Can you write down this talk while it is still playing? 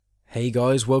Hey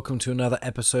guys, welcome to another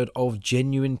episode of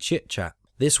Genuine Chit Chat.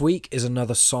 This week is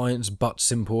another Science But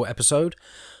Simple episode.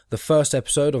 The first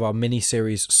episode of our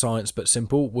mini-series Science But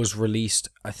Simple was released,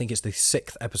 I think it's the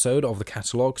 6th episode of the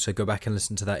catalogue, so go back and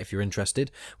listen to that if you're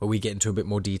interested, where we get into a bit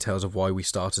more details of why we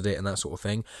started it and that sort of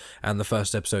thing. And the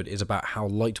first episode is about how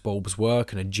light bulbs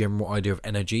work and a general idea of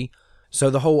energy. So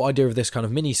the whole idea of this kind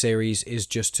of mini-series is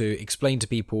just to explain to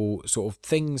people sort of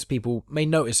things people may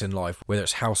notice in life, whether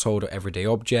it's household or everyday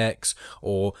objects,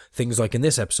 or things like in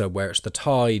this episode where it's the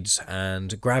tides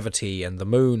and gravity and the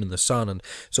moon and the sun and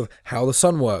sort of how the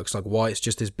sun works, like why it's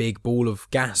just this big ball of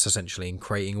gas essentially and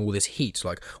creating all this heat,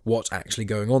 like what's actually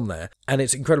going on there. And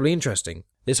it's incredibly interesting.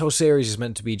 This whole series is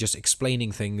meant to be just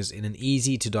explaining things in an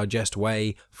easy to digest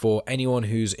way for anyone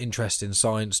who's interested in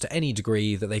science to any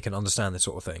degree that they can understand this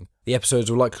sort of thing. The episodes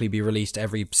will likely be released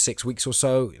every 6 weeks or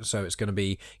so it's going to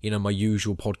be, my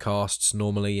usual podcasts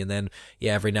normally, and then,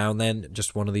 every now and then,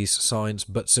 just one of these Science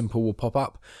But Simple will pop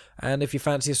up. And if you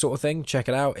fancy this sort of thing, check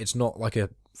it out. It's not like a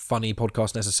funny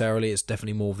podcast necessarily, it's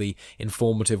definitely more of the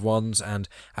informative ones, and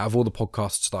out of all the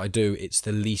podcasts that I do, it's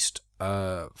the least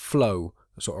flow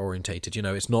sort of orientated.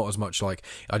 It's not as much like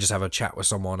I just have a chat with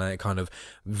someone and it kind of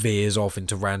veers off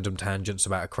into random tangents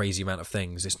about a crazy amount of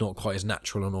things. It's not quite as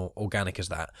natural and organic as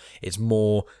that. It's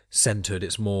more centered,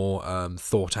 it's more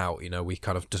thought out. We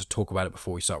kind of just talk about it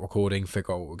before we start recording,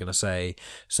 figure out what we're going to say.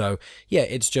 So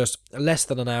it's just less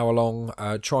than an hour long,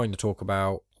 trying to talk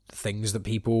about things that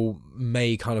people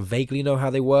may kind of vaguely know how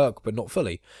they work but not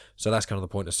fully. So that's kind of the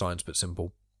point of Science But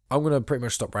Simple. I'm going to pretty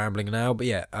much stop rambling now, but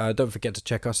don't forget to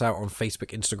check us out on Facebook,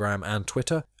 Instagram and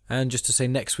Twitter. And just to say,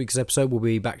 next week's episode will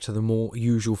be back to the more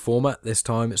usual format. This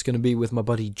time it's going to be with my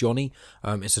buddy Johnny.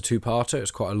 It's a two-parter. It's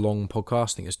quite a long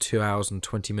podcast. I think it's 2 hours and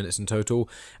 20 minutes in total.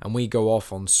 And we go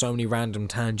off on so many random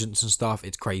tangents and stuff.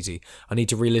 It's crazy. I need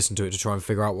to re-listen to it to try and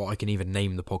figure out what I can even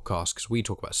name the podcast, because we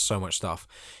talk about so much stuff.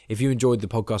 If you enjoyed the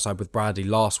podcast I had with Bradley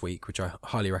last week, which I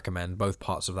highly recommend, both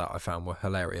parts of that I found were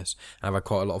hilarious. And I've had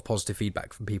quite a lot of positive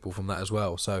feedback from people from that as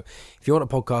well. So if you want a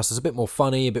podcast that's a bit more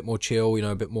funny, a bit more chill,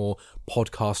 a bit more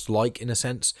podcast-like in a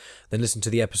sense, then listen to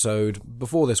the episode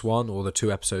before this one, or the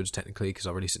 2 episodes technically, because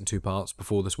I released it in 2 parts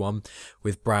before this one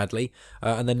with Bradley,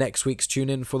 and then next week's tune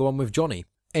in for the one with Johnny.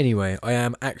 Anyway, I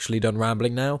am actually done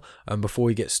rambling now, and before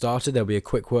we get started there'll be a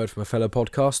quick word from a fellow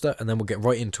podcaster, and then we'll get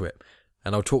right into it,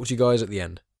 and I'll talk to you guys at the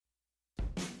end.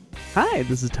 Hi,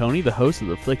 this is Tony, the host of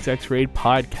the Flix X-Rayed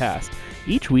podcast.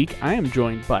 Each week, I am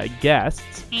joined by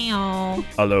guests. Meow.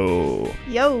 Hello.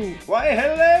 Yo. Why,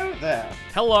 hello there.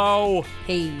 Hello.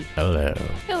 Hey. Hello.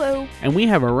 Hello. And we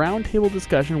have a roundtable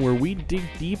discussion where we dig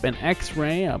deep and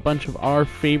X-ray a bunch of our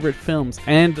favorite films,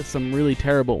 and some really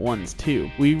terrible ones too.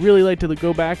 We really like to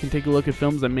go back and take a look at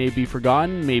films that may be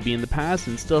forgotten, maybe in the past,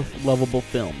 and still lovable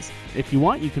films. If you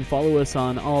want, you can follow us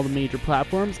on all the major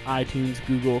platforms, iTunes,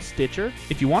 Google, Stitcher.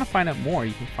 If you want to find out more,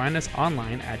 you can find us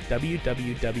online at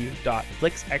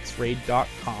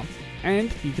www.flixxrayed.com.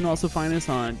 And you can also find us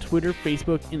on Twitter,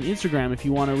 Facebook, and Instagram if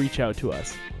you want to reach out to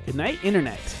us. Good night,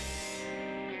 Internet.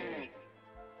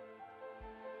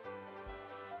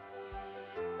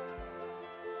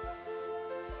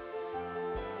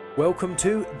 Welcome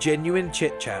to Genuine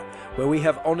Chit Chat, where we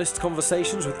have honest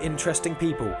conversations with interesting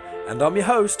people. And I'm your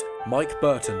host, Mike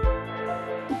Burton.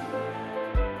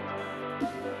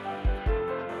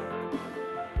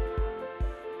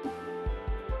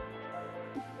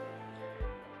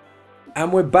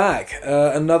 And we're back.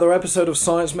 Another episode of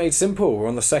Science Made Simple. We're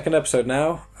on the 2nd episode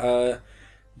now.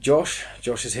 Josh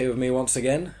is here with me once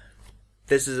again.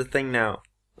 This is a thing now.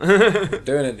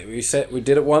 Doing it. We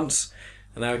did it once,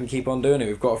 and now we can keep on doing it.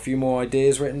 We've got a few more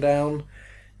ideas written down.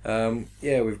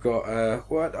 We've got,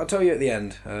 I'll tell you at the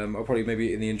end. I'll probably,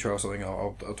 maybe in the intro or something,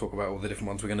 I'll talk about all the different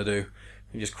ones we're going to do.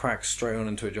 We just crack straight on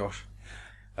into it, Josh.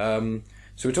 So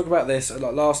we talked about this,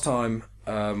 last time,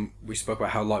 we spoke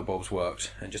about how light bulbs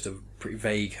worked, and just a pretty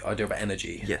vague idea about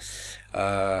energy. Yes.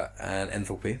 And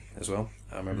enthalpy as well.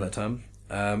 I remember that term.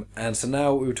 And so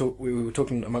now we were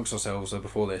talking amongst ourselves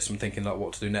before this, and thinking like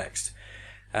what to do next.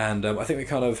 And I think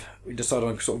we decided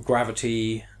on sort of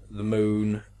gravity, the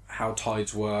moon, how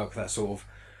tides work, those sort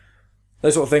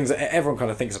of things that everyone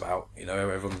kind of thinks about.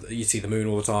 You see the moon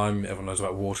all the time, everyone knows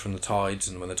about water and the tides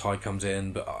and when the tide comes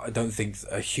in, but I don't think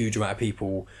a huge amount of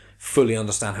people fully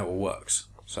understand how it all works.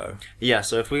 So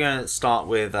if we're going to start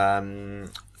with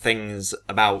things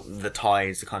about the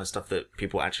tides, the kind of stuff that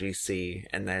people actually see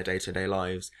in their day-to-day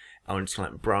lives, I want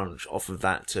to branch off of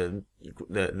that to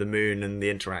the moon and the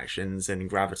interactions and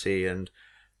gravity and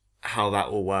how that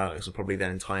all works, will probably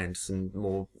then tie into some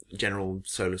more general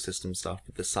solar system stuff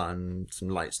with the sun, some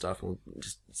light stuff, and we'll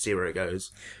just see where it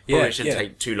goes. Probably shouldn't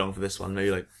take too long for this one,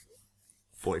 maybe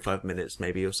 45 minutes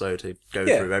maybe or so to go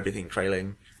Yeah. through everything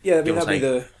trailing. Yeah, I mean Give or that'd be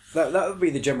take. that would be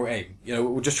the general aim.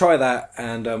 We'll just try that,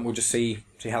 and we'll just see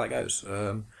how that goes.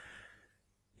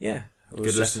 Yeah. It was Good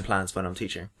just- lesson plans when I'm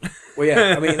teaching. Well,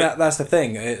 yeah, I mean that's the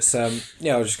thing. It's I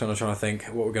was just kind of trying to think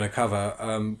what we're going to cover.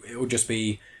 It will just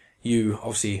be you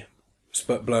obviously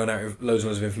blowing out loads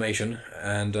and loads of information,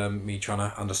 and me trying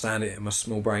to understand it in my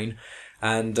small brain,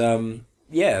 and then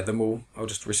I'll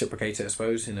just reciprocate it, I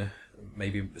suppose, in a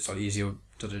maybe slightly easier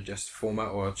to digest format,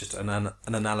 or just an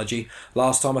analogy.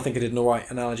 Last time I think I did an alright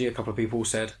analogy. A couple of people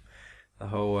said the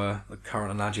whole the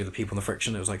current analogy of the people and the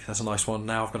friction. It was like, that's a nice one.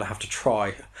 Now I've got to have to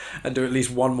try and do at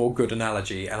least one more good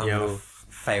analogy, and I'm Yeah. going to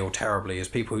fail terribly. As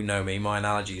people who know me, my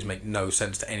analogies make no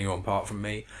sense to anyone apart from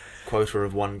me. Quota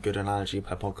of one good analogy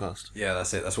per podcast. Yeah,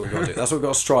 that's it. That's what we've got to do. That's what we've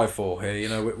got to strive for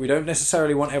here. We don't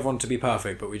necessarily want everyone to be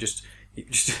perfect, but we just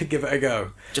give it a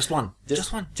go. Just one.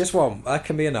 Just one. Just one. That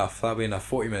can be enough. That'll be enough.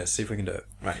 40 minutes. See if we can do it.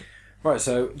 Right. Right.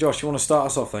 So, Josh, you want to start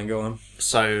us off then? Go on.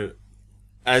 So,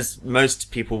 as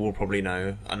most people will probably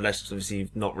know, unless obviously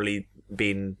you've not really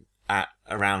been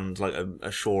around like a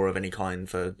shore of any kind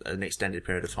for an extended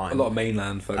period of time. A lot of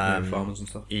mainland folk, farmers and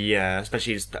stuff. Yeah,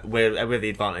 especially we're the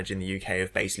advantage in the UK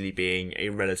of basically being a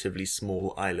relatively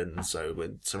small island, so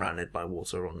we're surrounded by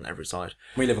water on every side.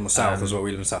 We live on the south as well.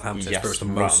 We live in Southampton. Yes, it's the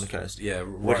right most on the coast. Yeah,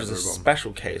 Which right is at a the bottom.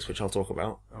 special case, which I'll talk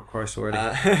about. Oh Christ, already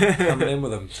coming in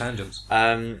with them tangents.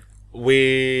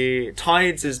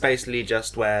 Tides is basically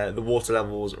just where the water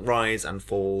levels rise and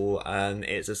fall, and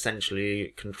it's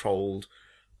essentially controlled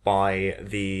by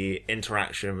the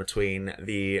interaction between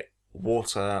the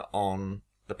water on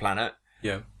the planet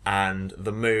Yeah. and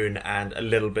the moon and a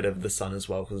little bit of the sun as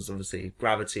well, because obviously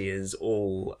gravity is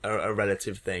all a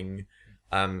relative thing.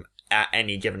 At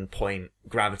any given point,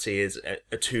 gravity is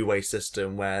a two-way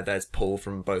system where there's pull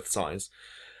from both sides.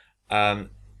 And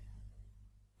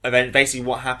then basically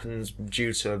what happens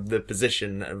due to the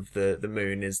position of the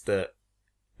moon is that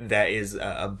there is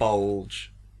a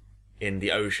bulge in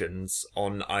the oceans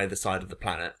on either side of the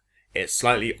planet. It's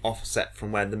slightly offset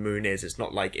from where the moon is. It's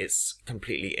not like it's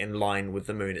completely in line with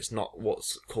the moon. It's not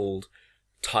what's called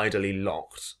tidally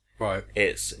locked. Right.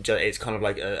 It's kind of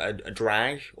like a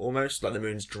drag almost, like the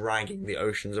moon's dragging the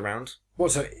oceans around.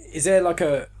 What? So is there like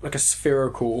a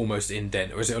spherical almost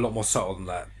indent, or is it a lot more subtle than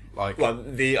that? Like, Well,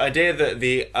 the idea that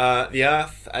the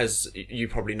Earth, as you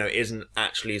probably know, isn't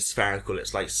actually spherical.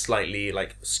 It's like slightly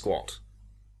like squat.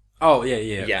 oh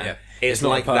yeah. It's not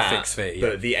like a perfect that, sphere. Yeah.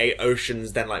 but the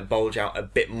oceans then like bulge out a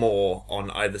bit more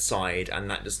on either side, and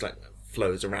that just like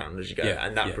flows around as you go, Yeah,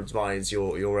 and that yeah. provides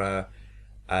your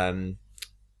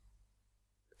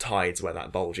tides where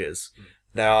that bulge is.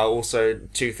 There are also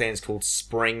two things called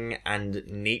spring and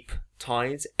neap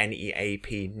tides, Neap,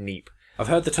 neap. I've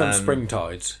heard the term spring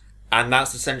tides. And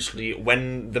that's essentially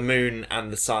when the moon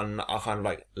and the sun are kind of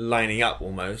like lining up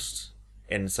almost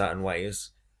in certain ways.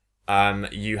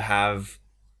 You have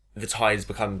the tides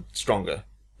become stronger,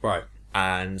 Right.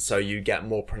 and so you get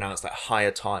more pronounced like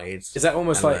higher tides. Is that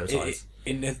almost and like lower tides.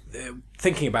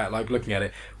 thinking about it, like looking at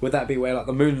it? Would that be where like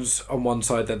the moon's on one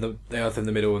side, then the Earth in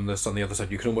the middle, and the sun on the other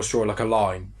side? You can almost draw like a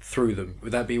line through them.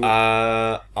 Would that be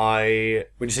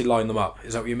when you say line them up?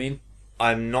 Is that what you mean?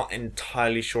 I'm not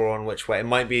entirely sure on which way. It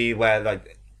might be where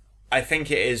like I think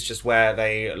it is just where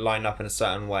they line up in a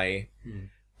certain way.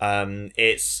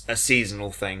 It's a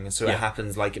seasonal thing, so Yeah. it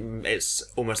happens like it's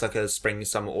almost like a spring,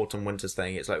 summer, autumn, winters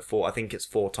thing. It's like I think it's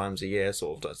 4 times a year,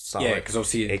 sort of. So Yeah, like, because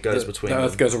obviously it goes the between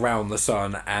Earth them. goes around the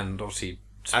sun, and obviously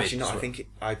Actually, no. spins. I think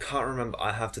I can't remember.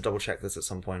 I have to double check this at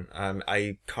some point.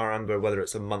 I can't remember whether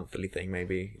it's a monthly thing,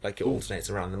 maybe like it alternates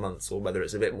around the months, or whether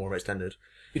it's a bit more extended.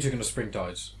 you're talking about spring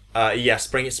tides. Yeah,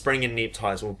 spring and neap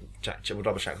tides. We'll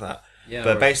double check that. Yeah,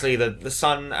 But right. basically, the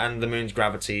sun and the moon's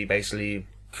gravity basically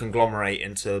conglomerate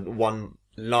into one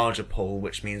larger pull,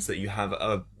 which means that you have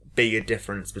a bigger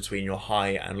difference between your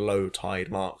high and low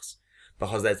tide marks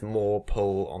because there's more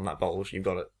pull on that bulge. You've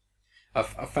got it. I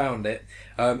found it.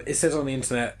 It says on the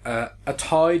internet, a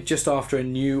tide just after a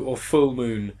new or full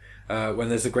moon, when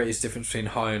there's the greatest difference between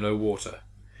high and low water.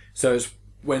 So it's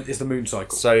when it's the moon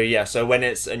cycle. So yeah, so when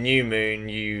it's a new moon,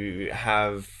 you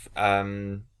have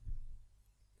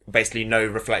basically no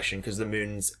reflection because the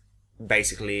moon's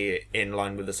basically in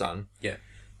line with the sun. Yeah.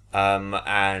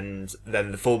 And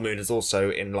then the full moon is also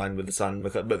in line with the sun,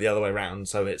 but the other way around.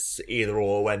 So it's either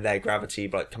or when their gravity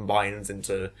like combines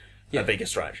into Yeah. a bigger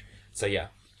stretch. So yeah,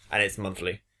 and it's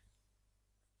monthly,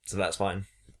 so that's fine.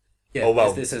 Yeah. Oh,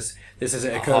 well, this is it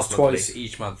half occurs monthly. twice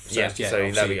each month. So Yeah, it's- so there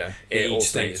obviously we go. It Each alternates.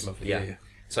 state is monthly. Yeah. Yeah.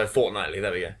 So fortnightly.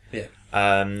 There we go.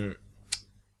 Yeah.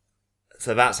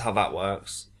 So that's how that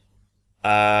works.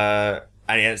 And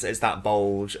yeah, it's that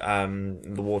bulge. The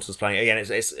water's playing again.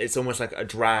 It's almost like a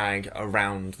drag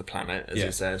around the planet, as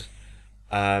you said.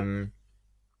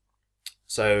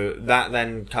 So that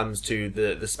then comes to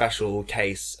the special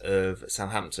case of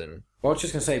Southampton. Well, I was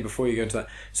just going to say before you go into that.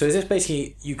 So is this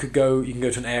basically you can go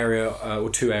to an area or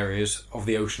two areas of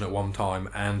the ocean at one time,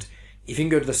 and if you can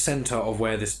go to the centre of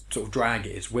where this sort of drag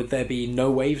is, would there be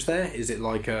no waves there? Is it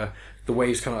like the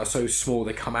waves kind of are so small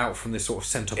they come out from this sort of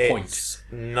centre point? It's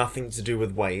nothing to do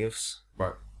with waves.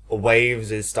 Right.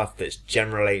 Waves is stuff that's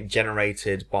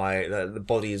generated by the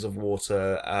bodies of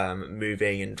water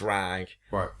moving and drag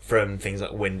from things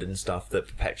like wind and stuff that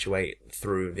perpetuate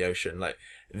through the ocean. Like,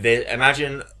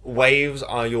 imagine waves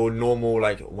are your normal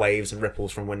like waves and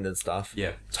ripples from wind and stuff.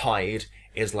 Yeah. Tide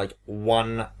is like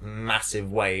one massive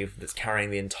wave that's carrying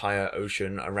the entire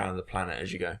ocean around the planet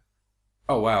as you go.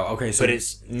 Oh wow, okay. So, but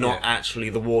it's not actually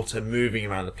the water moving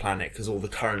around the planet because all the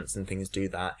currents and things do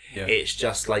that. Yeah. It's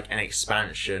just like an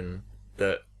expansion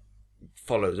that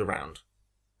follows around.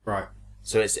 Right.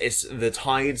 So it's the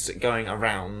tides going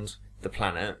around the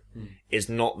planet is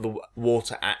not the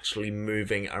water actually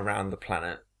moving around the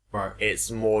planet. Right. It's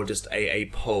more just a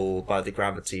pull by the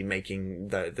gravity making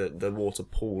the water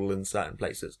pool in certain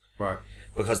places. Right.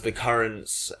 Because the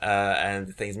currents and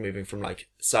the things moving from like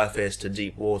surface to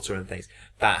deep water and things,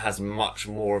 that has much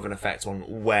more of an effect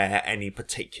on where any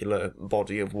particular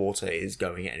body of water is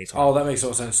going at any time. Oh, that makes a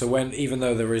lot of sense. So even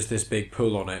though there is this big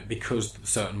pull on it, because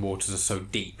certain waters are so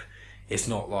deep, it's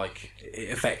not like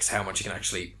it affects how much you can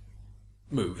actually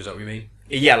move. Is that what you mean?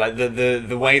 Yeah, like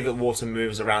the way that water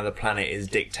moves around the planet is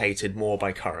dictated more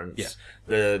by currents.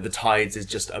 Yeah. The tides is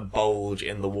just a bulge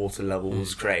in the water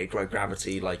levels created by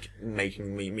gravity, like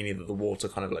meaning that the water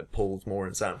kind of like pulls more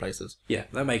in certain places. Yeah,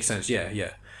 that makes sense.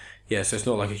 Yeah. So it's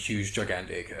not like a huge,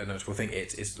 gigantic, noticeable thing.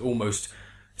 It's almost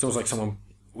like someone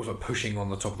was like pushing on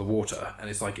the top of the water, and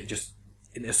it's like it just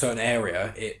in a certain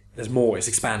area, there's more. It's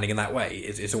expanding in that way.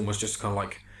 It's almost just kind of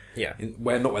like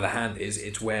not where the hand is.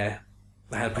 It's where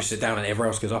the hand pushes it down and everywhere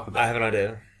else goes up a bit. I have an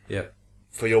idea. Yeah.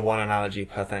 For your one analogy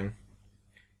per thing.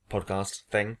 Podcast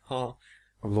thing. Oh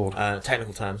Lord.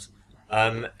 Technical terms.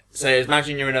 So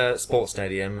imagine you're in a sports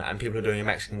stadium and people are doing a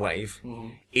Mexican wave. Mm-hmm.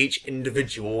 Each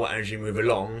individual, as you move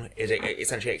along, is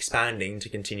essentially expanding to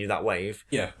continue that wave.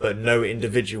 Yeah. But no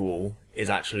individual is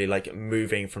actually like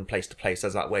moving from place to place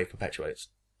as that wave perpetuates.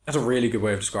 That's a really good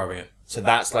way of describing it. So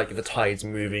that's like the tides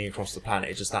moving across the planet.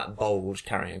 It's just that bulge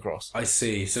carrying across. I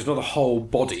see. So it's not the whole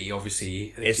body,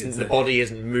 obviously. The body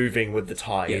isn't moving with the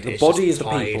tide. Yeah, the body is the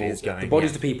people. The body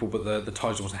is the people, but the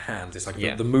tide's almost the hands. It's like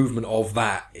the movement of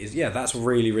that is. Yeah, that's a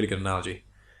really, really good analogy.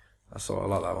 I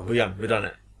like that one. We've done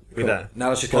it. We're there. Now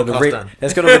let's just go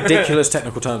to ridiculous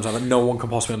technical terms that no one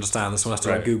can possibly understand. Someone has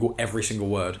to like Google every single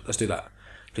word. Let's do that.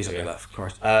 Please don't do that, for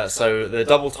Christ. So the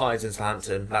double tides in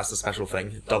Southampton, that's the special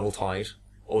thing. Double tide.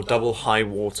 Or double high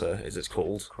water, as it's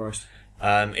called. Christ.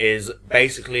 Is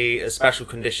basically special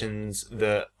conditions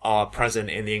that are present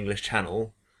in the English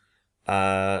Channel, /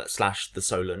 the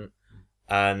Solent.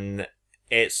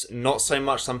 It's not so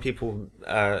much some people,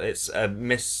 it's a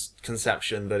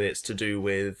misconception that it's to do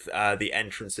with the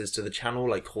entrances to the channel,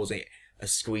 like causing a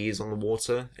squeeze on the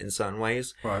water in certain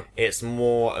ways. Right. It's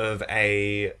more of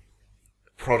a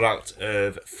product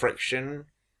of friction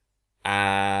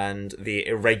and the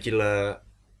irregular,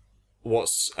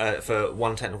 for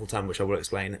one technical term which I will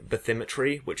explain,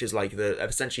 bathymetry, which is like the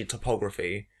essentially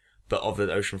topography but of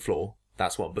the ocean floor.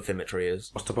 That's what bathymetry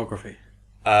is. What's topography?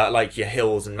 Like your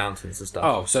hills and mountains and stuff.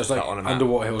 Oh, so it's like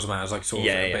underwater hills and mountains, like sort of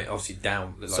a bit obviously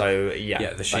down. Like, so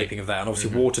the shaping of that, and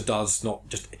obviously water does not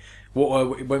just.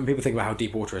 When people think about how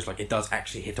deep water is, like it does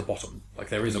actually hit a bottom. Like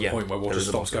there is a point where water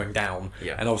stops going down,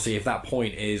 and obviously if that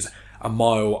point is a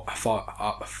mile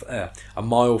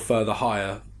further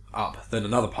higher up than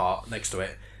another part next to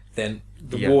it, then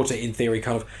the water in theory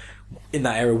kind of in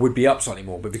that area would be up slightly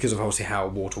more, but because of obviously how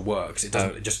water works, it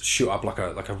doesn't just shoot up like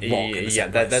a rock.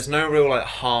 There's no real like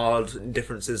hard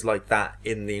differences like that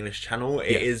in the English Channel.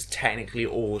 It is technically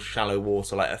all shallow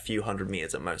water, like a few hundred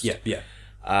meters at most.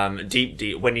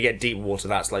 Deep. When you get deep water,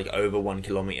 that's like over 1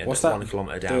 kilometer. What's that? 1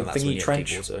 kilometer down. That's when you get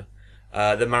deep water.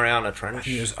 The Mariana Trench.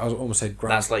 I was almost said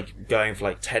ground. That's like going for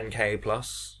like 10k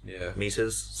plus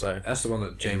meters. So that's the one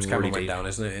that James Cameron went down,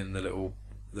 isn't it? In the little.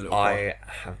 I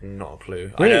have not a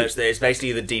clue. Really? I know it's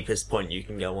basically the deepest point you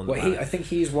can go on. I think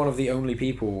he's one of the only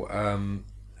people.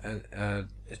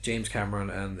 James Cameron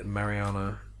and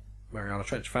Mariana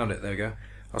Trench found it. There we go.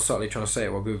 I was slightly trying to say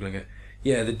it while googling it.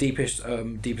 Yeah, the deepest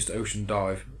ocean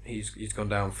dive. He's gone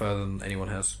down further than anyone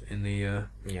has in the.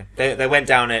 Yeah, they went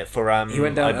down it for He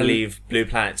went down I believe Blue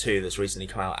Planet 2 that's recently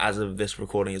come out as of this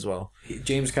recording as well.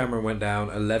 James Cameron went down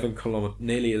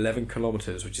nearly 11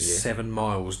 kilometers, which is 7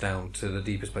 miles down to the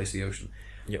deepest place of the ocean.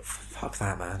 Yep. Fuck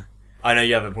that, man. I know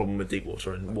you have a problem with deep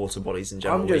water and water bodies in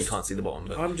general where you can't see the bottom,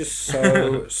 but I'm just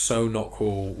so not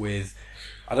cool with.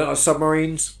 I don't like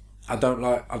submarines. I don't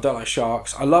like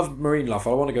sharks. I love marine life. I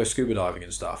want to go scuba diving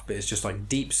and stuff, but it's just like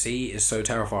deep sea is so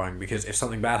terrifying because if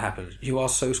something bad happens, you are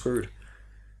so screwed.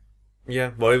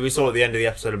 yeah. Well, we saw at the end of the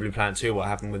episode of Blue Planet 2 what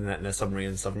happened with their submarine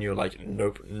and stuff, and you were like,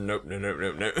 nope.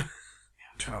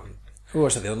 We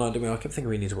watched that the other night, didn't we? I kept thinking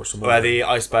we need to watch some more. Where the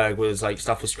iceberg was like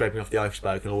stuff was scraping off the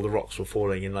iceberg and all the rocks were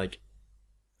falling and like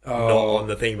not on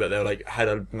the thing, but they were like had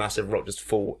a massive rock just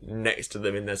fall next to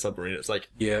them in their submarine. It's like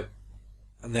yeah.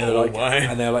 And they're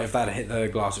my. if that had hit the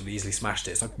glass, it would easily smashed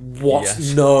it. It's like, what?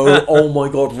 Yes. No! Oh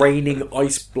my god! Raining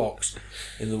ice blocks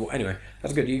in the. Anyway,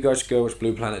 that's good. You guys should go watch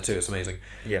Blue Planet 2. It's amazing.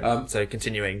 yeah. So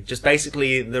continuing, just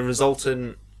basically the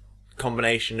resultant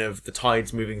combination of the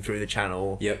tides moving through the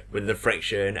channel Yep. with the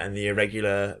friction and the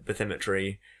irregular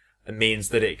bathymetry means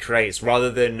that it creates, rather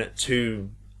than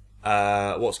two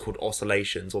what's called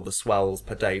oscillations or the swells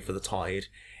per day for the tide,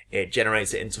 it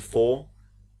generates it into 4.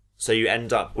 So you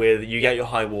end up with, you get your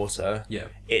high water, Yeah.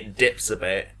 it dips a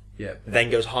bit, Yeah. then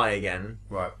goes high again,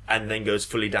 Right. and then goes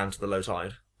fully down to the low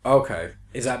tide. Okay.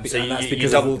 Is that? So and that's you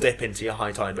because double of, dip into your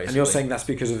high tide, basically. And you're saying that's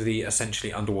because of the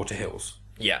essentially underwater hills.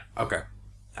 Yeah. Okay.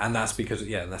 And that's because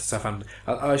that's Southampton.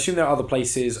 I assume there are other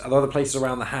places. Are there other places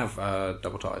around that have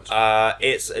double tides?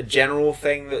 It's a general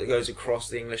thing that goes across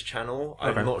the English Channel.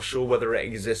 Okay. I'm not sure whether it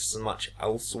exists much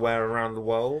elsewhere around the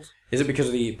world. Is it because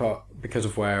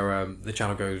of where the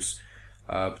channel goes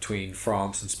between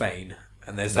France and Spain,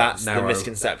 and there's That's that narrow... the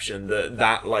misconception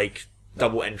that like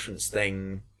double entrance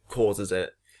thing causes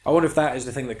it. I wonder if that is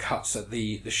the thing that cuts at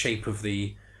the shape of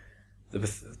the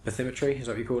bathymetry. Is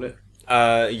that what you called it?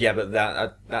 Yeah, but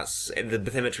that's the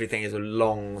bathymetry thing is a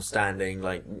long-standing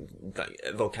like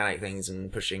volcanic things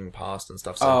and pushing past and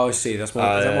stuff. So Oh, I see. That's more.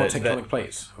 Is that more tectonic that-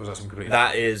 plates, or is that some complete? well,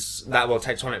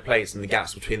 tectonic plates and the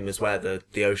gaps between them is where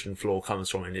the ocean floor comes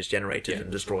from and is generated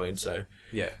and destroyed. So,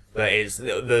 Yeah. but it's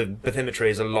the bathymetry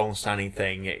is a long-standing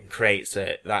thing. It creates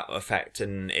that effect,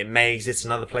 and it may exist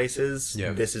in other places.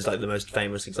 Yeah. This is like the most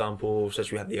famous example.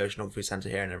 Such we have the Oceanography Centre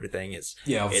here and everything. It's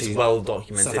Obviously, well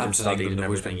documented and Southampton, studied England, and have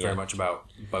always everything. been very much about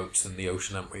boats and the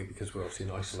ocean, haven't we? Because we're obviously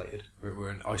we're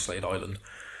an isolated island.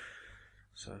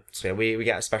 So yeah, we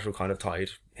get a special kind of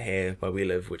tide here where we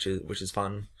live, which is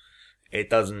fun. It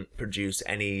doesn't produce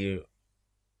any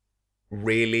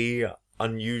really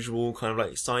unusual kind of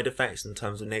like side effects in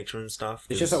terms of nature and stuff.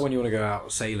 it's just like when you want to go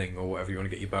out sailing or whatever, you want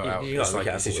to get your boat out. you It's gotta like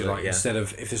be it's careful just with like it, yeah. instead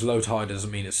of if there's low tide, it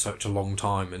doesn't mean it's such a long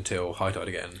time until high tide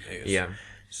again. It's Yeah. a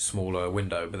smaller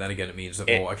window, but then again, it means that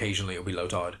more occasionally it'll be low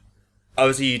tide.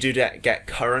 Obviously, you do get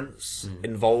currents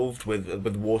involved with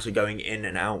water going in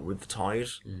and out with the tide,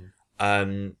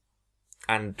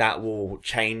 and that will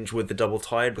change with the double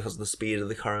tide because the speed of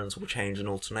the currents will change and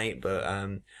alternate. But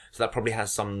so that probably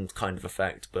has some kind of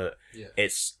effect, but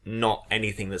it's not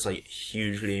anything that's like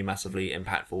hugely, massively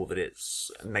impactful.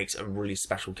 That makes a really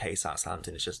special case out of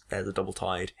Southampton. It's just there's a double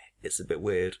tide. It's a bit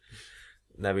weird.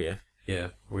 There we go. Yeah,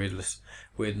 weirdness.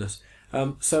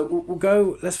 So we'll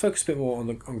go. Let's focus a bit more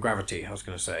on gravity. I was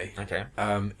going to say. Okay.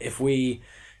 If we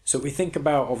think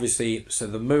about obviously, so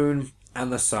the moon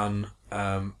and the sun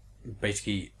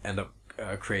basically end up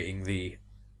creating the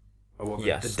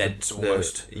dents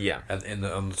almost.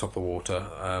 On the top of the water,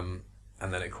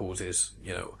 and then it causes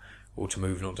water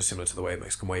moving on, similar to the way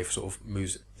Mexican wave sort of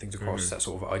moves things across. That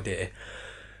sort of idea.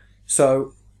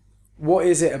 So, what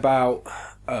is it about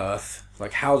Earth?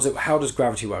 Like, how does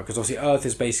gravity work? Because obviously, Earth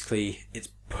is basically it's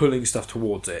pulling stuff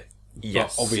towards it.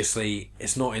 Yes. But obviously,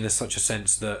 it's not in such a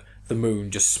sense that the moon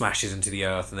just smashes into the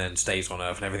Earth and then stays on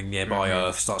Earth, and everything nearby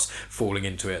Earth starts falling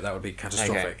into it. That would be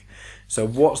catastrophic. Okay. So,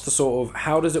 what's the sort of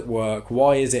how does it work?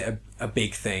 Why is it a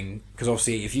big thing? Because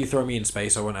obviously, if you throw me in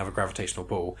space, I won't have a gravitational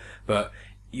pull, but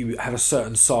you have a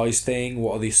certain size thing.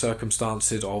 What are the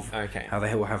circumstances of how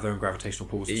they will have their own gravitational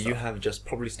pulls? And You stuff? have just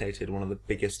probably stated one of the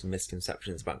biggest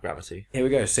misconceptions about gravity. Here we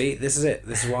go. See, this is it.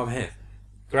 This is why I'm here.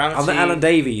 Gravity. I'm the Alan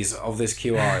Davies of this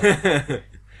QI.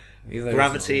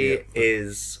 Gravity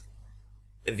is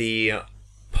the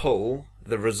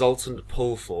resultant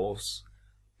pull force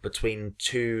between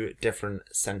two different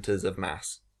centers of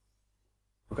mass.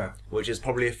 Okay. Which is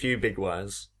probably a few big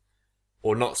words,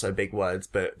 or not so big words,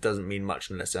 but doesn't mean much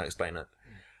unless I explain it.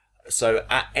 So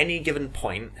at any given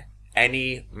point,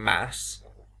 any mass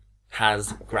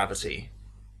has gravity.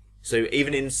 So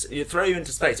even you throw you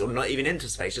into space, or not even into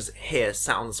space, just here,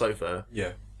 sat on the sofa,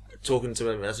 Yeah. talking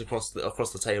to us across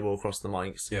the table, across the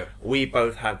mics. Yeah. We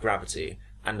both have gravity,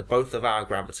 and both of our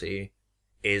gravity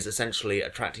is essentially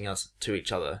attracting us to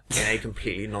each other in a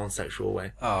completely non-sexual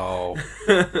way. Oh,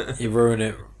 you ruin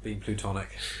it being plutonic.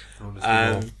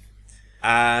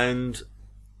 And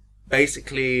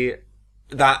basically,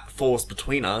 that force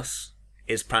between us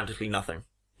is practically nothing.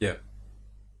 Yeah.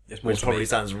 It's more Which to probably me.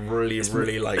 sounds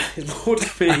really like... It's more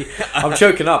to me. I'm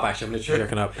choking up, actually. I'm literally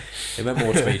choking up. It meant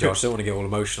more to me, Josh. I don't want to get all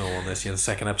emotional on this. The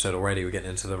second episode already, we're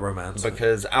getting into the romance.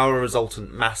 Because our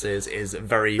resultant masses is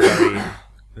very,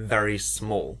 very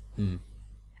small.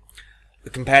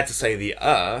 Compared to, say, the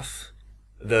Earth,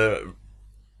 the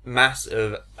mass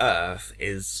of Earth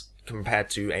is, compared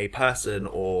to a person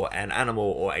or an animal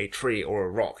or a tree or a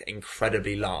rock,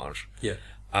 incredibly large. Yeah.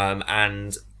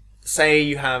 And say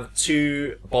you have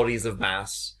two bodies of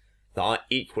mass that are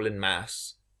equal in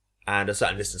mass and a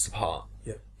certain distance apart.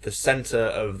 Yeah. The center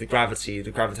of the gravity, the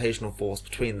gravitational force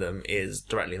between them is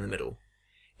directly in the middle.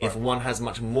 If one has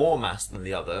much more mass than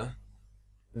the other,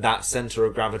 that center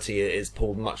of gravity is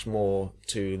pulled much more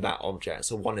to that object.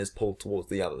 So one is pulled towards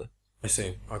the other. I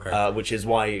see. Okay. Which is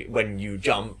why when you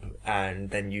jump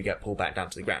and then you get pulled back down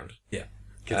to the ground. Yeah.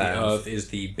 Because the Earth is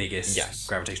the biggest yes.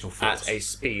 gravitational force. At a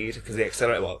speed, because the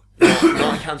accelerator, well,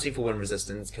 not accounting for wind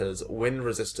resistance, because wind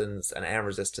resistance and air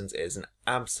resistance is an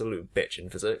absolute bitch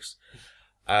in physics.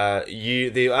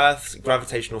 The Earth's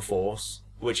gravitational force,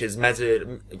 which is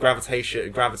measured,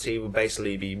 gravity will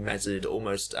basically be measured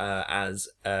almost as,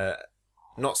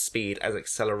 not speed, as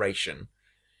acceleration.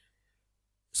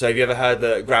 So have you ever heard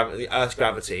that the Earth's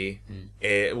gravity,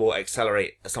 it will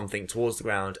accelerate something towards the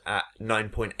ground at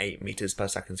 9.8 meters per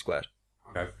second squared.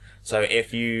 Okay. So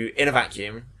if you, in a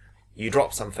vacuum, you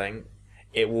drop something,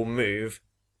 it will move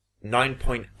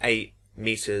 9.8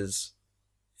 meters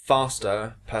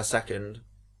faster per second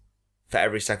for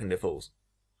every second it falls.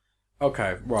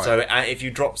 Okay, right. So if you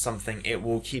drop something, it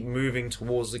will keep moving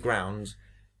towards the ground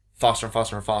faster and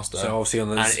faster and faster. So obviously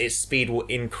on this... And its speed will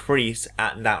increase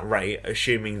at that rate,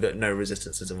 assuming that no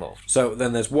resistance is involved. So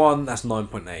then there's 1, that's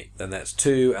 9.8. Then that's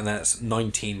 2, and that's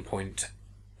 19.8.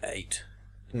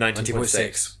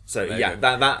 19.6. So There yeah, you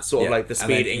go. that's sort of Yeah. like the And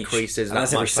then speed each- increases and that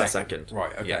that's every much per second.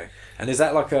 Right, okay. Yeah. And is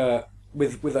that like a...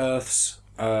 With Earth's...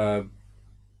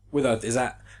 with Earth, is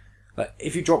that... Like,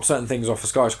 if you drop certain things off a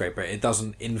skyscraper, it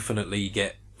doesn't infinitely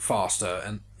get faster,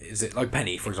 and is it like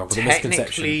Penny, for example, the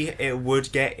misconception? Technically, it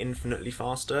would get infinitely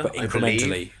faster, But I believe.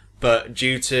 incrementally. But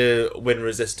due to wind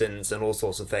resistance and all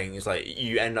sorts of things, like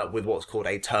you end up with what's called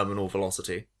a terminal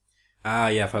velocity. Ah,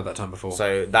 yeah, I've heard that term before.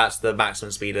 So that's the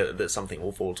maximum speed that something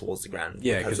will fall towards the ground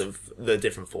Yeah, because of the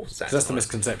different forces. Because that's the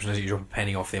misconception, is that you drop a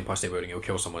penny off the Empire State Building, it'll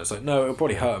kill someone. It's like, no, it'll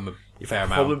probably hurt them a fair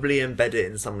amount. Probably embed it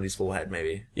in somebody's forehead,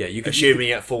 maybe. Yeah, you could... Assuming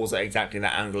it falls at exactly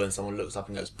that angle and someone looks up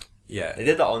and goes... Yeah. They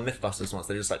did that on Mythbusters once.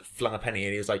 They just like flung a penny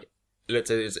and he was like... Looked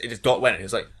at it just got went. He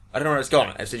was like, I don't know where it's gone.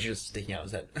 And it's literally just sticking out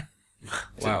his head.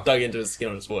 So Wow. dug into his skin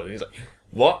on his foot and he's like,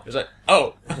 what? He was like,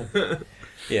 oh!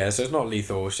 Yeah, so it's not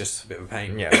lethal, it's just a bit of a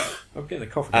pain. Yeah. I'm getting the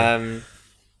cough again.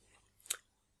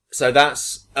 So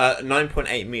that's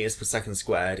 9.8 meters per second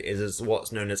squared is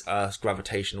what's known as Earth's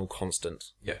gravitational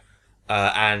constant. Yeah.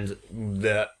 And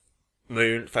the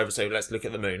moon, so let's look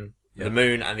at the moon. Yeah. The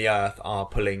moon and the Earth are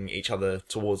pulling each other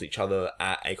towards each other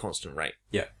at a constant rate.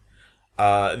 Yeah.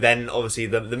 Then obviously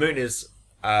the moon is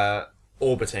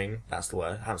orbiting, that's the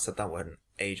word, I haven't said that word in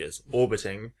ages,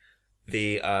 orbiting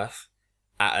the Earth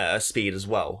at a speed as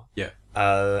well. Yeah.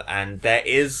 And there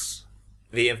is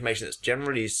the information that's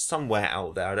generally somewhere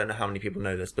out there, I don't know how many people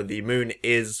know this, but the moon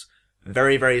is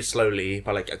very, very slowly,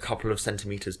 by like a couple of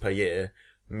centimeters per year,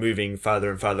 moving further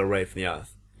and further away from the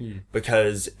Earth.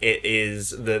 Because it is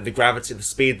the gravity, the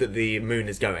speed that the moon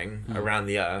is going around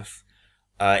the Earth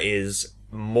is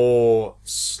more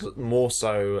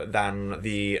so than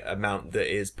the amount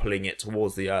that is pulling it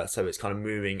towards the Earth, so it's kind of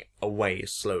moving away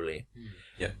slowly.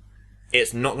 Yeah.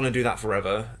 It's not going to do that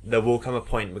forever. There will come a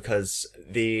point because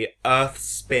the Earth's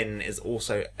spin is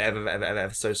also ever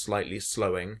so slightly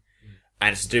slowing.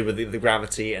 And it's to do with the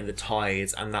gravity and the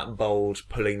tides and that bulge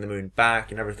pulling the moon back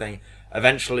and everything.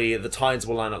 Eventually, the tides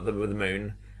will line up with the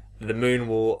moon. The moon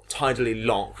will tidally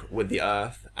lock with the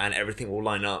Earth and everything will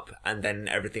line up. And then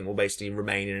everything will basically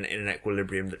remain in an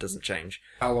equilibrium that doesn't change.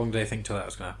 How long do they think till that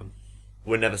was going to happen?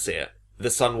 We'll never see it. The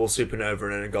sun will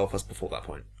supernova and engulf us before that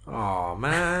point. Oh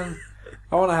man.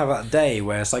 I want to have that day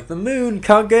where it's like the moon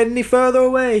can't get any further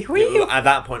away. Whee! At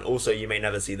that point, also, you may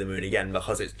never see the moon again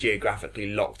because it's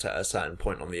geographically locked at a certain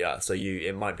point on the Earth. So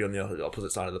it might be on the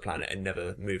opposite side of the planet and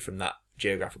never move from that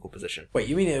geographical position. Wait,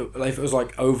 you mean if it was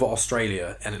like over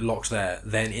Australia and it locks there,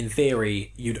 then in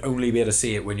theory you'd only be able to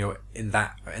see it when you're in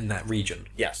that region?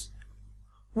 Yes.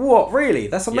 What? Really?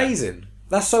 That's amazing.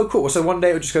 That's so cool. So one day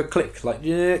it would just go click, like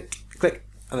click,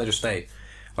 and then just stay.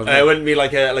 It wouldn't be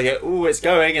like a ooh, it's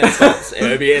going and it stops.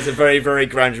 It's a very, very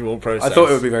gradual process. I thought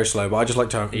it would be very slow, but I just like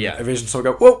to envision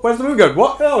someone go, whoa, where's the moon going?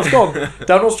 What? Oh, it's gone.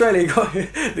 Down in Australia,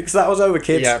 because that was over,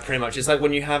 kids. Yeah, pretty much. It's like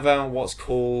when you have what's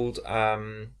called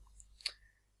a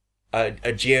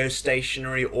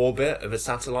geostationary orbit of a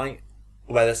satellite,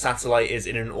 where the satellite is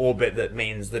in an orbit that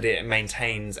means that it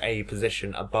maintains a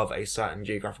position above a certain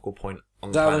geographical point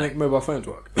on the Is that how planet. they make mobile phones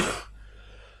work?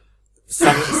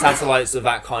 Satellites of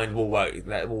that kind will work.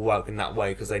 That will work in that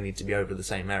way because they need to be over the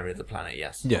same area of the planet.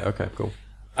 Yes. Yeah. Okay. Cool.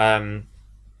 Right.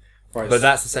 Right. But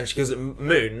that's essentially because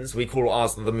moons. We call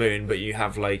ours the moon, but you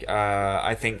have like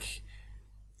I think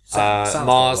Sounds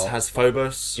Mars like a lot. has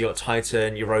Phobos. You got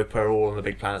Titan, Europa, all on the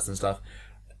big planets and stuff.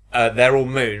 They're all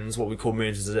moons. What we call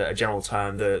moons is a general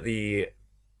term. The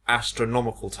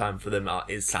astronomical term for them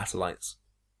is satellites.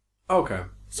 Okay.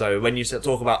 So when you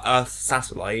talk about Earth's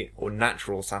satellite or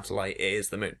natural satellite, it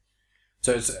is the moon.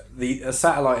 So it's a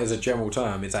satellite is a general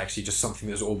term. It's actually just something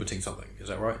that's orbiting something. Is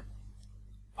that right?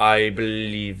 I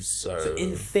believe so. So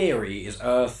in theory, is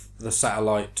Earth the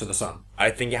satellite to the sun? I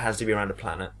think it has to be around a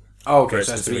planet. Oh, For okay. a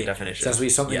So it has to specific be definition. So it has to be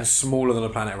something Yeah. smaller than a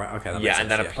planet. Right? Okay. That makes Yeah, sense.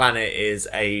 and then a planet is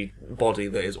a body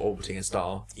that is orbiting a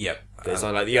star. Yep.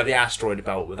 So like you have the asteroid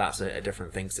belt, but that's a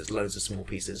different thing. 'Cause it's loads of small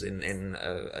pieces in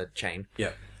a chain.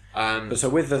 Yeah. But so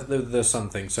with the sun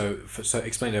thing, so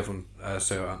explain to everyone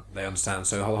so they understand.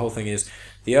 So the whole thing is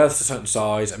the Earth's a certain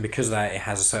size, and because of that, it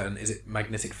has a certain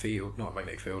magnetic field, not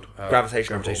magnetic field,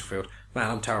 Gravitational field. Man,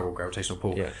 I'm terrible at gravitational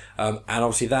pull. Yeah. And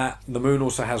obviously the moon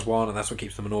also has one, and that's what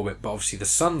keeps them in orbit. But obviously the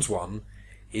sun's one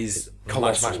is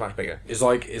colossal. much bigger. It's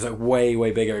like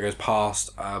way bigger. It goes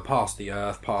past the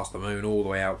Earth, past the moon, all the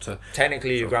way out to.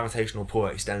 Technically, your gravitational pull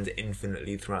extends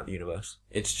infinitely throughout the universe.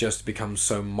 It's just become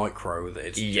so micro that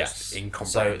it's just So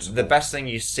incomprehensible. the best thing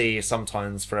you see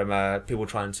sometimes from people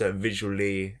trying to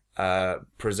visually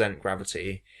present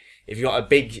gravity, if you've got a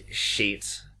big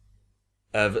sheet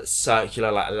of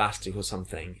circular like elastic or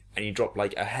something, and you drop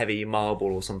like a heavy marble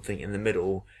or something in the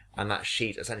middle, and that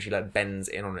sheet essentially like bends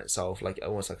in on itself, like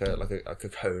almost like a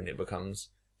cone. It becomes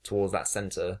towards that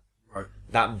center. Right.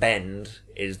 That bend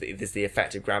is the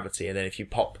effect of gravity, and then if you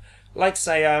pop, like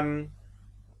say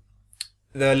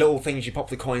the little things you pop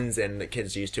the coins in that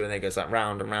kids used to, and it goes like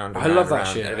round and round and I round love and that round,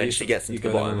 shit. and eventually gets into the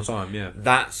go there bottom. all the time. Yeah.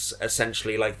 That's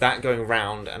essentially like that going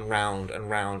round and round and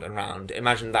round and round.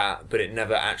 Imagine that, but it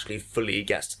never actually fully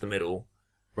gets to the middle.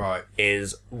 Right.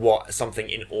 Is what something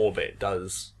in orbit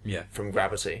does Yeah. from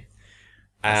gravity.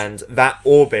 And that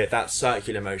orbit, that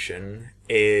circular motion,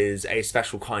 is a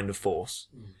special kind of force.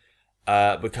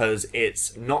 Because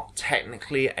it's not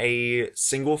technically a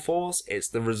single force, it's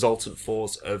the resultant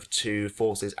force of two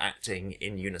forces acting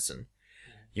in unison.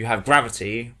 You have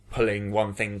gravity pulling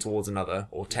one thing towards another,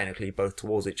 or technically both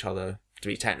towards each other to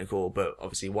be technical, but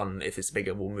obviously one, if it's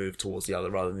bigger, will move towards the other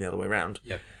rather than the other way around.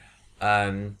 Yeah.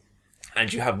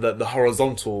 And you have the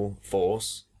horizontal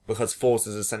force, because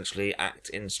forces essentially act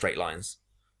in straight lines.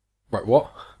 Right.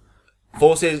 What?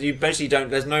 Forces, you basically don't,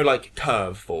 there's no like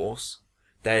curve force.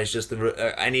 There's just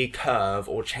any curve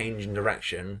or change in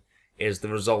direction is the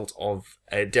result of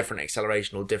a different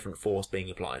acceleration or different force being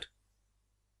applied.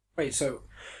 Wait. So,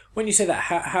 when you say that,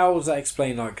 how does that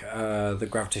explain like the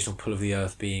gravitational pull of the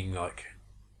Earth being like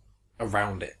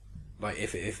around it? Like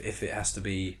if it has to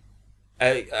be.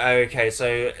 Okay,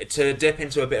 so to dip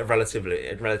into a bit of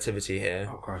relativity here,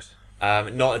 Oh Christ.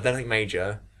 not nothing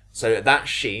major. So that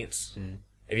sheet,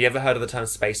 have you ever heard of the term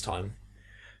space-time?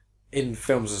 In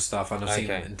films and stuff, and I've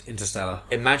Okay. seen Interstellar.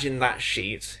 Imagine that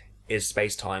sheet is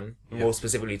space-time, more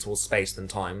specifically towards space than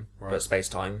time, but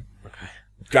space-time. Okay.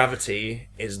 Gravity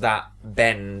is that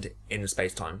bend in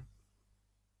space-time.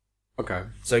 Okay.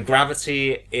 So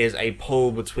gravity is a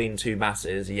pull between two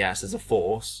masses. Yes, it's a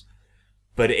force,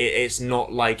 but it's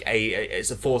not like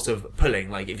it's a force of pulling.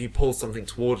 Like if you pull something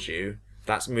towards you,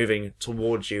 that's moving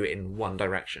towards you in one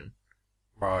direction.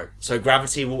 Right. So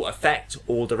gravity will affect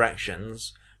all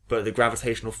directions, but the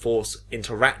gravitational force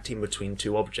interacting between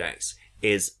two objects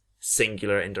is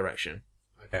singular in direction.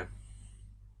 Okay.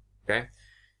 Okay?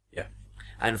 Yeah.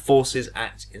 And forces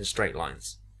act in straight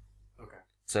lines. Okay.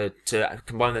 So to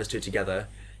combine those two together,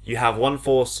 you have one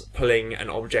force pulling an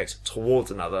object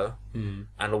towards another,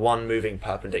 and one moving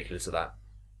perpendicular to that.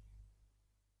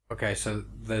 Okay. So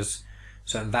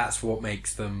and that's what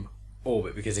makes them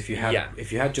orbit, because if you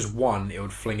had just one, it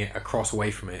would fling it across away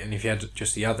from it, and if you had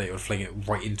just the other, it would fling it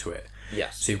right into it.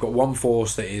 Yes. So you've got one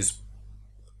force that is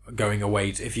going away.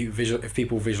 If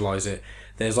people visualize it,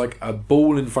 there's like a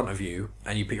ball in front of you,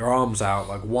 and you put your arms out,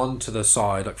 like one to the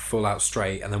side, like full out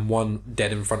straight, and then one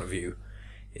dead in front of you.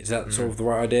 Is that sort of the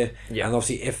right idea? Yeah. And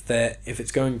obviously, if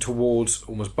it's going towards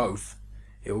almost both,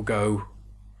 it will go.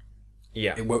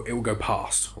 Yeah. It will go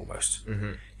past almost.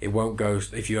 Mm-hmm. It won't go.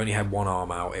 If you only had one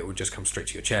arm out, it would just come straight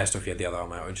to your chest. Or if you had the other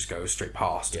arm out, it would just go straight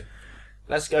past. Yeah.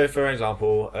 Let's go for an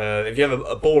example. If you have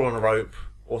a ball on a rope,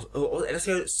 or let's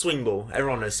go swing ball.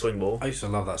 Everyone knows swing ball. I used to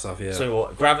love that stuff. Yeah. Swing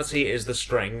ball. Gravity is the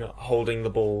string holding the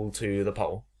ball to the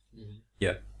pole.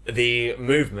 Yeah. The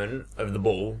movement of the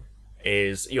ball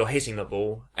is you're hitting the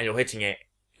ball and you're hitting it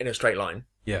in a straight line.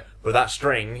 Yeah. But that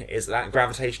string is that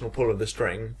gravitational pull of the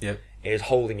string Yeah. is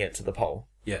holding it to the pole.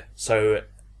 Yeah. So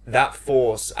that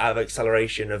force of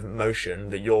acceleration of motion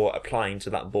that you're applying to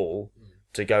that ball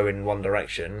to go in one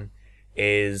direction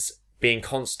is being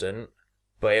constant,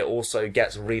 but it also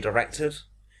gets redirected.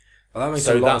 Well, that makes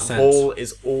So a lot that of sense. ball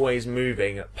is always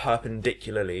moving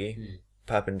perpendicularly.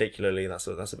 Perpendicularly, that's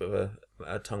a bit of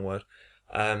a tongue word.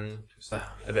 A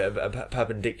bit of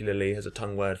perpendicularly is a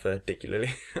tongue word for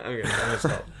dicularly. I'm gonna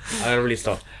stop. I'm gonna really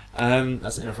stop.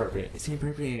 That's inappropriate. It's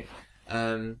inappropriate.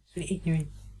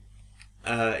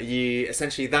 You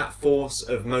essentially, that force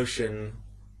of motion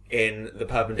in the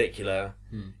perpendicular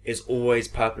is always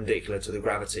perpendicular to the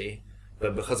gravity,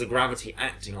 but because of gravity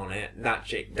acting on it,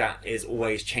 that is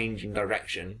always changing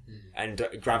direction, and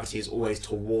gravity is always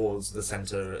towards the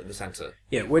center.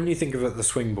 Yeah, when you think of the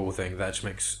swing ball thing, that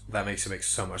makes it make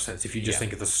so much sense. If you just Yeah.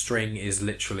 think of the string is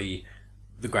literally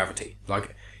the gravity,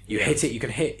 like you hit it, you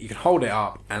can hold it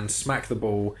up and smack the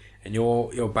ball, and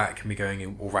your bat can be going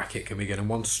in, or racket can be going in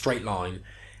one straight line,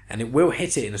 and it will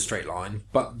hit it in a straight line,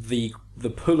 but the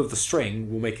pull of the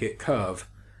string will make it curve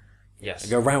Yes.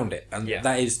 and go around it, and Yeah.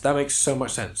 that makes so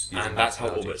much sense. using And that's that how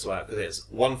analogy. orbits work. Because it's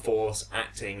one force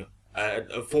acting,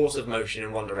 a force of motion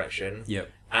in one direction,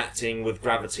 Yep. acting with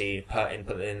gravity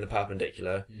in the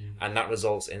perpendicular, and that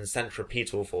results in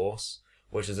centripetal force,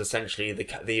 which is essentially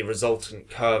the resultant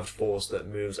curved force that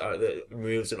moves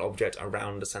an object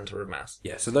around the center of mass.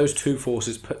 Yeah, so those two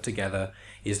forces put together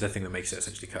is the thing that makes it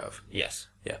essentially curve. Yes.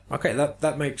 Yeah. Okay,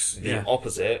 that makes The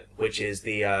opposite, which is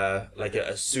the like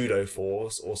a pseudo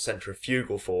force or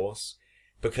centrifugal force,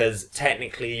 because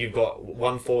technically you've got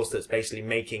one force that's basically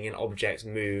making an object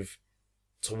move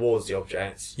towards the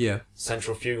object. Yeah.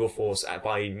 Centrifugal force,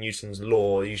 by Newton's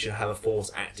law, you should have a force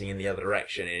acting in the other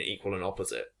direction in equal and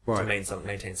opposite to Right.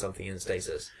 maintain something in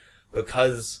stasis.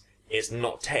 Because it's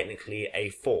not technically a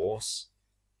force,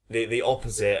 the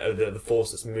opposite of the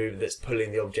force that's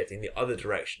pulling the object in the other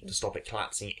direction to stop it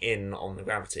collapsing in on the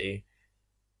gravity,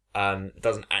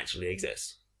 doesn't actually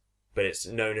exist. But it's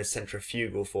known as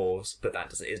centrifugal force, but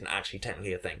that isn't actually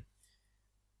technically a thing.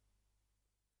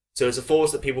 So it's a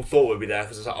force that people thought would be there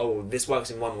because it's like, oh, this works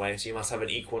in one way, so you must have an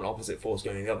equal and opposite force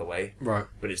going the other way. Right.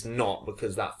 But it's not,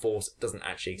 because that force doesn't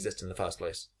actually exist in the first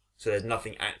place. So there's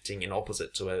nothing acting in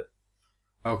opposite to it.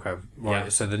 Okay. Right. Yeah.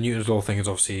 So the Newton's law thing is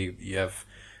obviously you have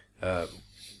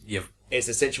It's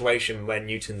a situation where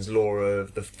Newton's law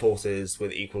of the forces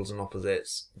with equals and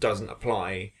opposites doesn't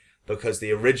apply, because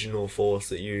the original force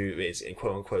that is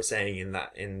quote unquote saying in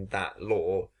that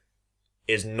law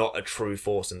is not a true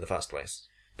force in the first place.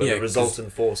 But Yeah, the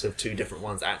resultant force of two different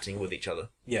ones acting with each other.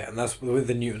 Yeah, and that's with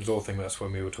the Newton's law thing. That's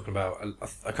when we were talking about. I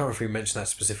can't remember if we mentioned that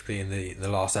specifically in the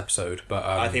last episode, but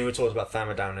I think we talked about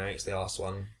thermodynamics, the last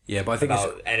one. yeah, but I think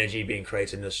About energy being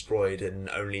created and destroyed and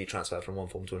only transferred from one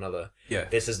form to another. Yeah.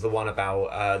 This is the one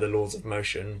about the laws of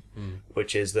motion,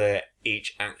 which is that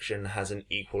each action has an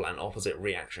equal and opposite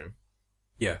reaction.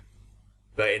 yeah,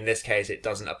 But in this case, it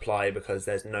doesn't apply because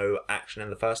there's no action in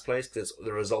the first place, because it's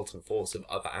the resultant force of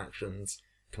other actions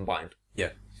combined. yeah,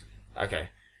 Okay.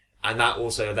 And that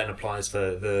also then applies for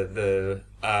the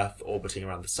Earth orbiting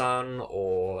around the Sun,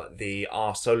 or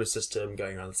our solar system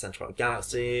going around the centre of our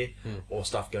galaxy, or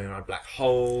stuff going around black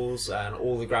holes, and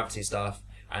all the gravity stuff,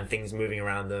 and things moving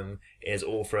around them is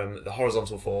all from the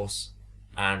horizontal force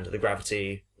and the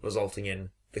gravity resulting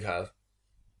in the curve.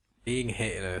 being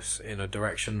hit in a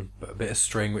direction, but a bit of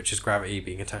string, which is gravity,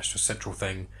 being attached to a central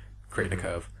thing, creating a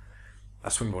curve.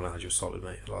 That swing ball analogy was solid,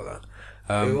 mate. I like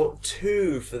that. We've got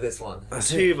 2 for this one. That's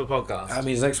 2 it. for the podcast. I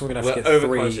mean, the next one we're gonna have to We're get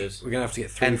 3. overquoted. We're gonna have to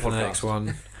get 3 End for the podcast. next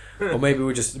one, or maybe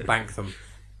we'll just bank them.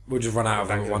 We'll just run out of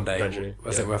them Bank one them, day. eventually,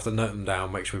 That's yeah. it. We'll have to note them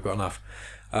down, make sure we've got enough.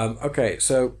 Okay,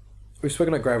 so we've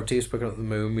spoken about gravity, we've spoken about the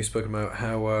moon, we've spoken about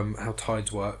how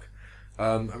tides work.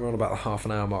 And we're on about the half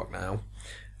an hour mark now.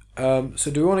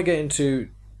 So do we want to get into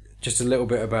just a little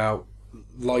bit about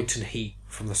light and heat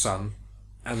from the sun,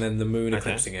 and then the moon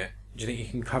Okay. eclipsing it? Do you think you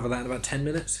can cover that in about 10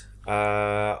 minutes?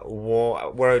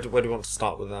 Where do we want to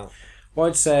start with that? Well,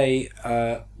 I'd say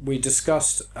we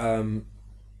discussed.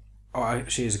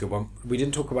 Actually, is a good one. We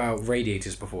didn't talk about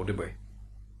radiators before, did we?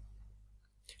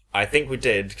 I think we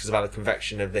did, because about the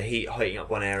convection of the heat heating up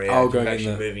one area, Oh, and going in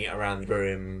convection the- moving it around the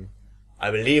room.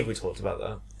 I believe we talked about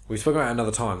that. We spoke about it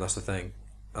another time. That's the thing.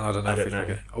 And I don't know. I if don't we know.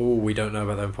 spoke it- Oh, we don't know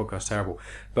about that in podcast. Terrible.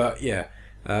 But yeah.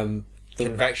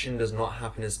 Convection does not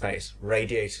happen in space.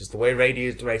 Radiators, the way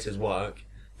radiators work,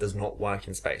 does not work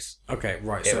in space. Okay.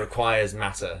 Right. It So requires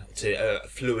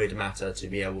fluid matter to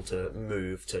be able to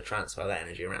move, to transfer that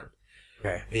energy around.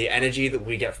 okay. The energy that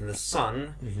we get from the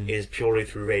sun is purely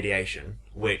through radiation,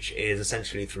 which is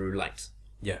essentially through light.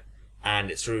 Yeah.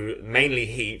 And it's through mainly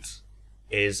heat,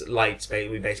 is light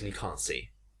we basically can't see,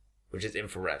 which is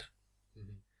infrared.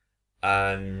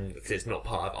 Because it's not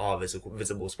part of our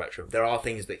visible spectrum. There are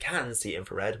things that can see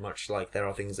infrared, much like there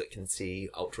are things that can see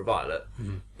ultraviolet.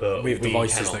 But We have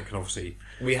devices cannot. that can obviously.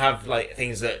 We have like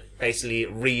things that basically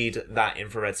read that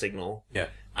infrared signal Yeah.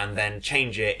 and then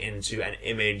change it into an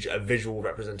image, a visual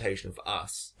representation for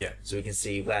us. Yeah. So we can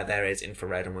see where there is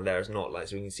infrared and where there is not. Like,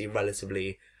 so we can see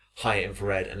relatively high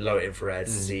infrared and low infrared.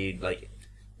 See like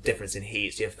difference in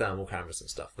heat. So you have thermal cameras and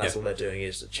stuff. That's Yeah. all they're doing,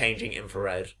 is changing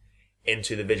infrared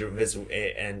into the visual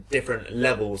and different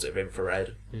levels of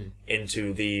infrared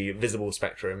into the visible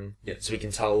spectrum. Yeah. So we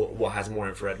can tell what has more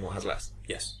infrared and what has less.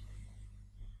 Yes.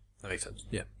 That makes sense.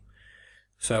 Yeah.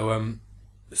 So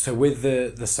so with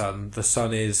the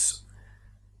sun is,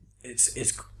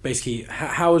 it's basically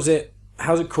how's it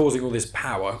causing all this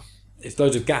power? It's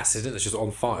loads of gas, isn't it? That's just on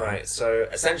fire. Right, so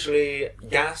essentially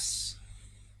gas,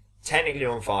 technically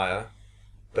on fire,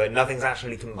 but nothing's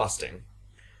actually combusting.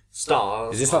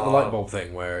 Stars Is this like the are- light bulb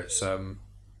thing where it's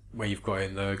where you've got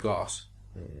in the glass?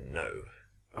 No.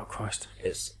 Oh Christ!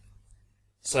 It's...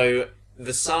 So,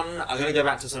 the sun, I'm going to go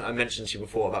back to something I mentioned to you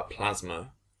before about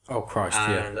plasma. Oh Christ!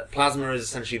 Yeah. And plasma is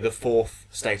essentially the fourth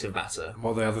state of matter.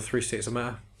 What are the other 3 states of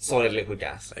matter? Solid, liquid,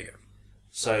 gas. There you go.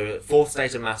 So, fourth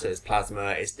state of matter is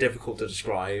plasma. It's difficult to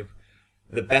describe.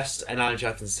 The best analogy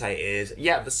I can say is,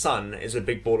 the sun is a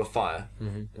big ball of fire.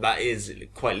 That is,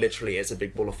 quite literally, it's a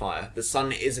big ball of fire. The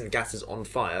sun isn't gases on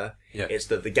fire. Yeah. It's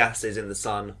that the gases in the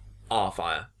sun are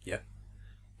fire. Yeah.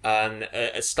 And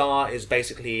a star is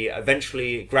basically,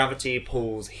 eventually, gravity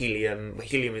pulls helium.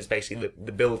 Helium is basically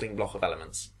the building block of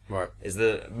elements. Right. Is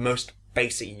the most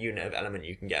basic unit of element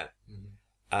you can get.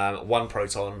 One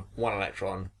proton, one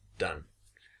electron, done.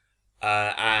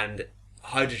 And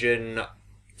hydrogen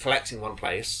collects in one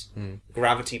place,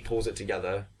 gravity pulls it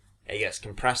together, it gets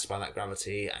compressed by that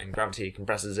gravity, and gravity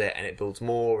compresses it, and it builds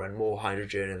more and more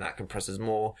hydrogen, and that compresses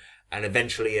more, and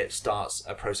eventually it starts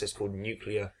a process called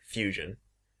nuclear fusion.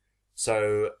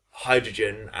 So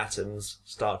hydrogen atoms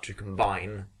start to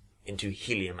combine into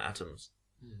helium atoms.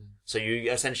 So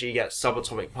you essentially get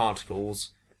subatomic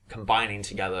particles combining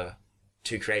together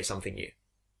to create something new.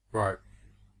 Right.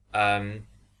 And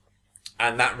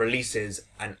that releases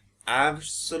an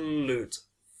absolute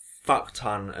fuck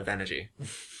ton of energy.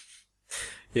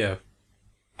 Yeah.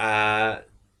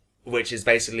 Which is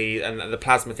basically, and the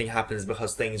plasma thing happens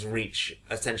because things reach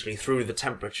essentially through the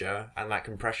temperature and that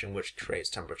compression which creates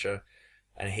temperature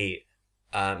and heat.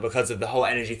 Because of the whole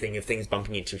energy thing of things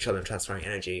bumping into each other and transferring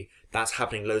energy, that's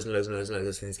happening loads and loads and loads and loads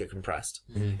as things get compressed.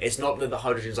 It's not that the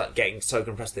hydrogen's like getting so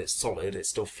compressed that it's solid, it's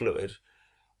still fluid.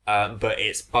 But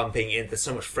it's bumping in, there's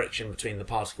so much friction between the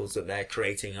particles that they're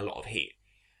creating a lot of heat.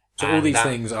 So all And these that-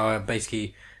 things are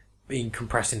basically being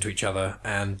compressed into each other,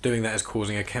 and doing that is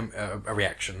causing a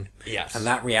reaction. Yes. And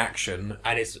that reaction.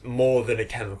 And it's more than a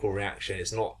chemical reaction.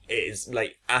 It is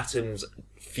like atoms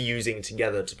fusing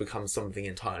together to become something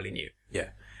entirely new. Yeah.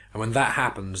 And when that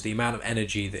happens, the amount of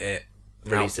energy that it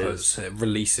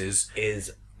releases.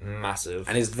 Is massive.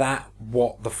 And is that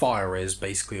what the fire is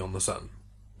basically on the sun?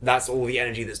 That's all the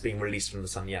energy that's being released from the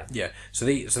sun, yeah. Yeah. So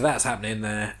that's happening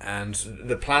there, and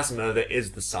The plasma that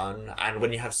is the sun, and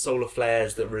when you have solar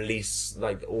flares that release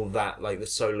like all that, like the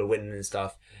solar wind and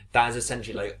stuff, that is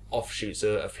essentially like offshoots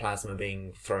of plasma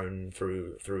being thrown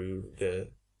through the.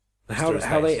 how through are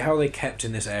space. they kept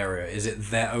in this area? Is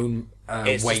it their own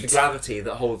It's weight? just the gravity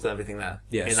that holds everything there.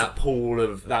 Yes. In that pool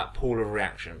of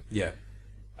reaction. Yeah.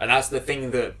 And that's the thing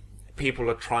that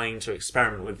people are trying to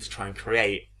experiment with, to try and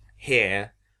create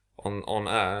here on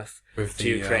Earth With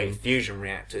to the, create fusion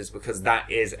reactors, because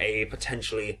that is a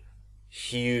potentially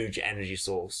huge energy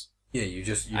source. Yeah. You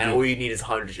And all you need is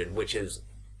hydrogen, which is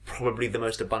probably the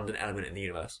most abundant element in the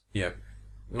universe. yeah.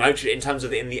 In terms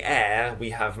of in the air,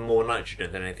 we have more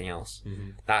nitrogen than anything else.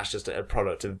 That's just a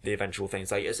product of the eventual things.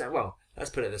 Like, let's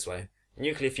put it this way: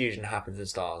 nuclear fusion happens in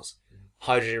stars.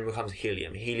 hydrogen becomes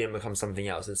helium, helium becomes something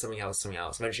else, and something else, something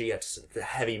else. Eventually you get to the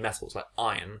heavy metals like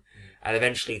iron, and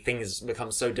eventually things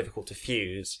become so difficult to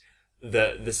fuse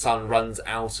that the sun runs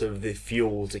out of the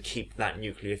fuel to keep that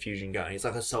nuclear fusion going. It's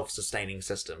like a self-sustaining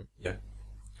system. Yeah.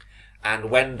 And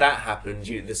when that happens,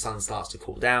 the sun starts to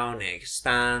cool down, it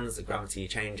expands, the gravity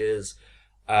changes,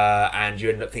 and you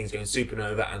end up things going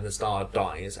supernova, and the star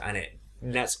dies, and it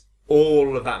lets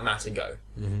all of that matter go.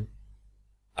 Mm-hmm.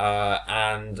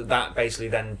 And that basically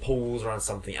then pulls around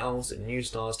something else, and new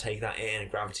stars take that in,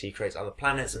 and gravity creates other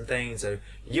planets and things. So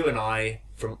you and I,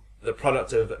 from the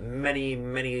product of many,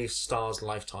 many stars'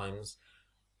 lifetimes,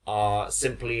 are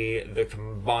simply the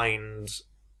combined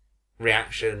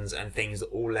reactions and things that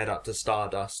all led up to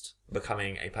Stardust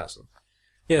becoming a person.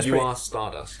 Yeah, you are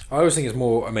Stardust. I always think it's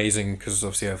more amazing because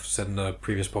obviously I've said in a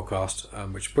previous podcast,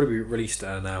 which will probably be released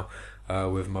now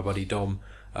with my buddy Dom.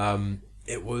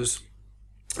 We were just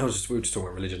talking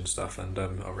about religion and stuff, and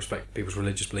I respect people's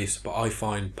religious beliefs, but I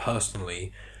find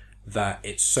personally that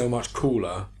it's so much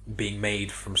cooler being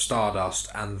made from stardust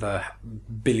and the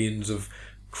billions of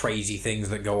crazy things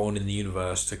that go on in the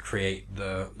universe to create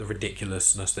the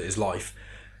ridiculousness that is life.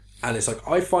 And it's like,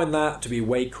 I find that to be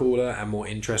way cooler and more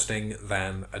interesting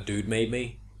than a dude made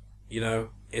me. You know,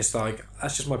 it's like,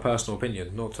 that's just my personal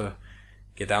opinion, not to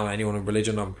get down on anyone in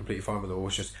religion. I'm completely fine with it all.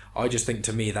 It's just, I just think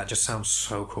to me that just sounds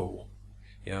so cool.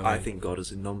 You know what I mean? think God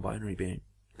is a non-binary being.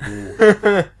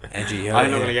 Edgy. Yeah,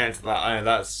 I'm not going to get into that.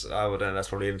 That's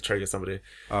probably going to trigger somebody.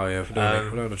 Oh yeah, we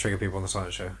don't want to trigger people on the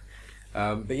science show.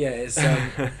 But yeah, it's.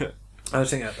 I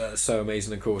just think that's so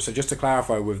amazing and cool. So just to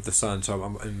clarify with the sun, so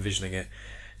I'm envisioning it.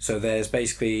 So there's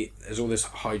all this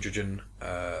hydrogen,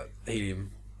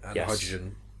 helium, and Yes.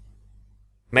 hydrogen.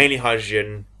 Mainly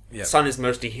hydrogen. Yeah. Sun is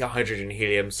mostly hydrogen,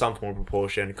 helium, some form of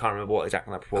proportion. Can't remember what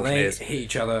exactly that And proportion they is. hit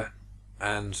each other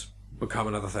and become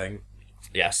another thing.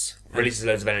 Yes. Releases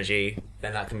loads of energy.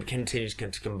 Then that continues to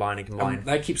combine and combine. And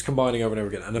that keeps combining over and over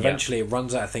again, and eventually it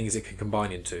runs out of things it can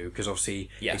combine into, because obviously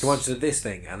Yes. it combines to this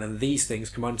thing, and then these things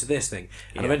combine to this thing,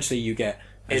 and Yeah. eventually you get.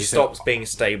 as It you said, stops being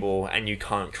stable, and you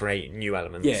can't create new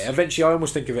elements. Yeah, eventually I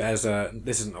almost think of it as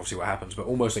this isn't obviously what happens, but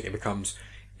almost like it becomes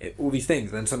all these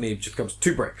things, and then suddenly it just becomes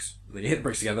 2 bricks. And then you hit the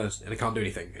bricks together, and it can't do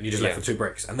anything, and you're just left Yeah. with 2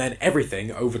 bricks. And then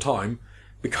everything over time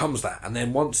becomes that. And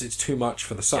then once it's too much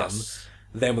for the sun, Yes.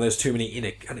 then when there's too many in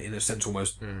a sense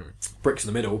almost bricks in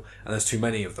the middle, and there's too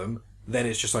many of them, then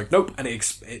it's just like nope, and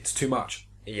it's too much.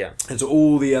 Yeah. And so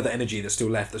all the other energy that's still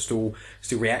left, that's still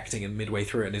reacting and midway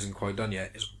through it and isn't quite done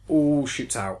yet, is all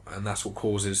shoots out, and that's what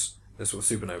causes this sort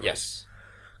of supernova. Yes.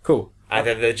 Cool. And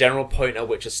then the general point at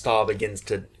which a star begins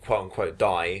to quote unquote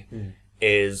die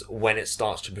is when it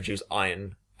starts to produce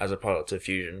iron as a product of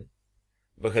fusion.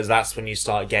 Because that's when you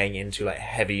start getting into like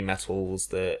heavy metals,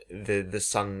 the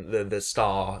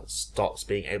star stops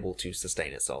being able to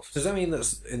sustain itself. Does that mean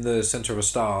that in the centre of a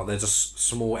star there's a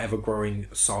small ever-growing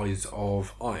size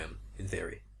of iron, in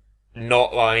theory?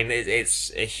 Not, I mean,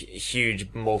 it's a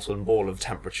huge molten ball of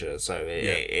temperature, so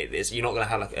it's you're not going to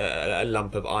have like a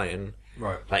lump of iron.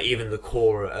 Right. Like even the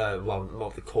core, well,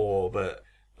 not the core, but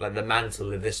like the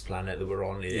mantle of this planet that we're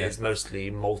on is mostly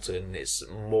molten. It's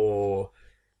more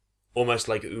almost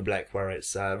like Oobleck, where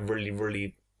it's really,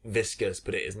 really viscous,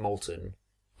 but it is molten.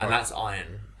 And that's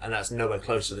iron, and that's nowhere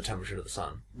close to the temperature of the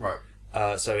sun. Right.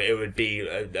 So it would be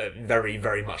a very,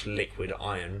 very much liquid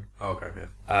iron. Oh, okay,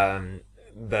 yeah.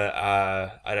 But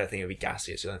I don't think it would be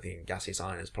gaseous. I don't think gaseous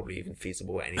iron is probably even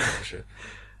feasible at any temperature.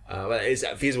 Well, it's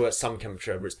feasible at some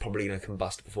temperature, but it's probably going to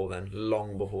combust before then,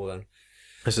 long before then.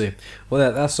 I see.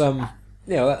 Well, that's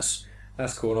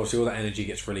that's cool. And obviously all that energy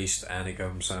gets released and it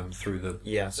comes through the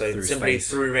So through simply space.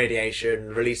 through radiation,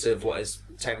 release of what is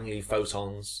technically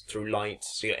photons through light,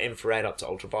 so you got infrared up to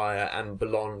ultraviolet and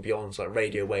beyond so like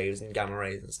radio waves and gamma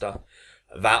rays and stuff.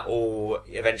 That all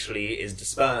eventually is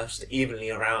dispersed evenly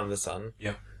around the sun.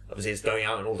 Yep. Obviously, it's going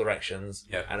out in all directions.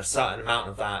 Yep. And a certain amount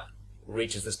of that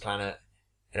reaches this planet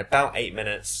in about 8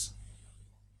 minutes,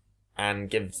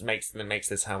 and makes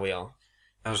this how we are.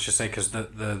 I was just saying because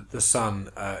the sun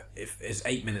if is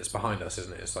 8 minutes behind us,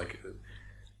 isn't it? It's like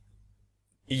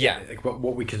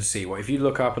what we can see. What if you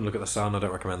look up and look at the sun? I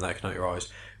don't recommend that. Close your eyes.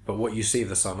 But what you see of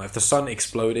the sun, like if the sun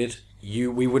exploded,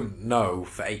 we wouldn't know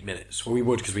for 8 minutes. Well, we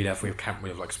would because we'd have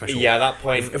like special. Yeah, at that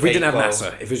point, If we didn't have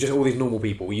NASA, if it was just all these normal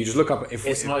people, you just look up.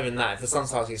 It's not even that. If the sun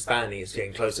starts expanding, it's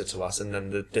getting closer to us, and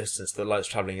then the distance the light's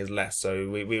travelling is less, so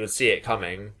we would see it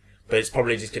coming, but it's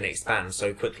probably just going to expand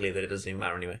so quickly that it doesn't even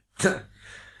matter anyway.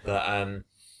 But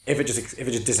if it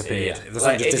just disappeared, Yeah. if the sun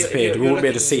Like, just if disappeared, you're we wouldn't be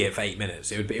able to looking- see it for 8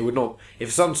 minutes. It would not.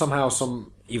 If somehow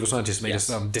some evil scientist made Yes.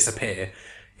 us disappear,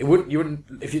 it wouldn't. You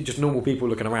wouldn't if you just normal people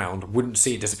looking around wouldn't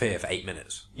see it disappear for 8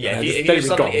 minutes. Yeah, And if then you it's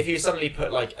gone. if you suddenly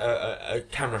put like a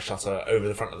camera shutter over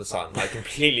the front of the sun, like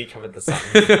completely covered the sun,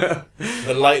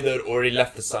 the light that had already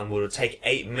left the sun would take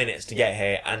 8 minutes to get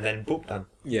here, and then boop, done.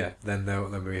 Yeah, then there'll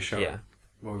be a show. Yeah.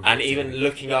 Well, And even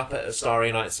looking up at a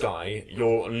starry night sky,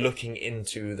 you're looking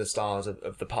into the stars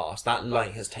of the past. That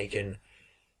light has taken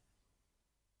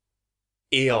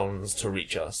eons to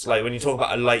reach us. Like, when you talk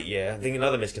about a light year, I think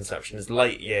another misconception is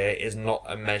light year is not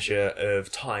a measure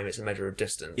of time, it's a measure of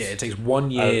distance. yeah, it takes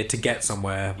 1 year to get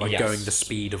somewhere by yes. going the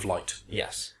speed of light.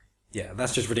 Yes. Yeah,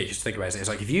 that's just ridiculous to think about. It's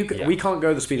like if you Yeah. we can't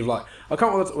go the speed of light. I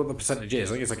can't remember what the percentage is.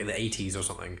 I think it's like in the 80s or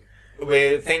something.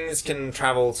 Where things can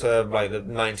travel to, like, the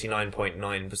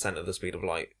 99.9% of the speed of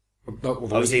light.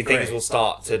 Obviously, things will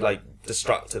start to, like,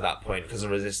 destruct at that point because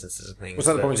of resistances and things. Was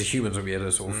that the point? Is humans will be able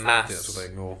to sort of Mass. do that sort of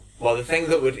thing, or Well, the thing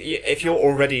that would, if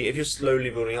you're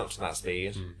slowly building up to that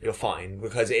speed, you're fine,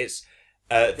 because it's,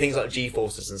 things like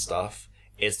G-forces and stuff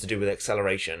is to do with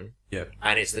acceleration, yeah,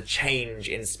 and it's the change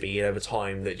in speed over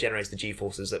time that generates the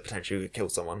G-forces that potentially could kill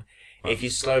someone. If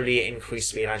you slowly increase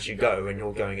speed as you go, and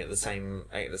you're going at the same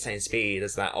speed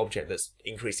as that object that's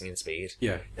increasing in speed,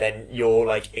 yeah. then your,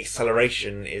 like,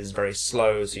 acceleration is very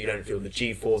slow, so you don't feel the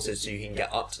G-forces, so you can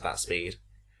get up to that speed.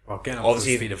 Well, getting up to the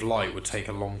Obviously- speed of light would take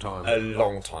a long time. A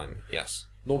long time, yes.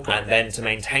 Long time. And then to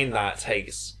maintain that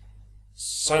takes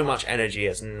so much energy,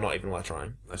 it's not even worth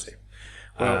trying. I see.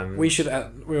 Well, we should.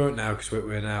 We won't now because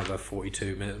we're now at the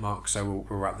 42-minute mark, so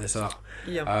we'll wrap this up.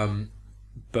 Yeah.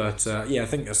 But I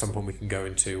think at some point we can go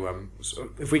into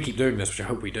if we keep doing this, which I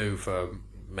hope we do for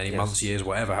many months, years,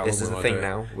 whatever. How This long is we the wanna thing do it.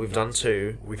 now. We've done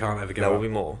 2. We can't ever give There up. will be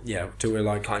more. Yeah, till we're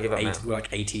like Can't give up 80, now. we're like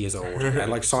 80 years old,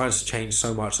 and like science has changed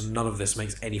so much, and none of this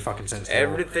makes any fucking sense.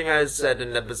 anymore. Everything I said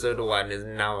in episode 1 is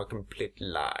now a complete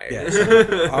lie. Yes.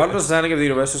 Our understanding of the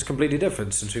universe is completely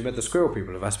different since we met the squirrel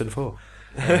people of Aspen 4.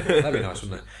 That'd be nice,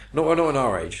 wouldn't it? Not in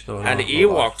our age. Not in And our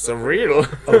Ewoks are real.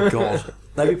 Oh god,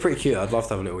 that'd be pretty cute. I'd love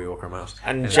to have a little Ewok around my house.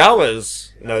 And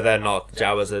Jawas. No, they're not.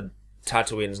 Jawas are...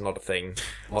 Tatooine's not a thing.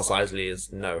 Mos Eisley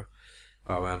is no.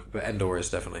 Oh man, but Endor is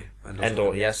definitely.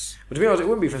 Endor, yes. But to be honest, it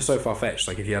wouldn't be so far fetched.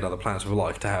 Like if you had other planets with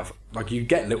life to have, like you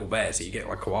get little bears, so you get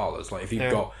like koalas. Like if you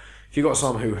got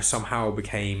someone who somehow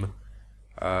became,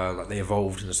 like they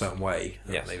evolved in a certain way,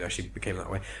 Yes. they actually became that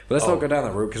way. But let's not go down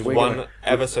that route because we're One gonna,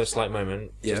 ever so slight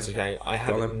moment. Yeah. Just okay. I Go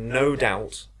have on. no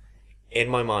doubt in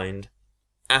my mind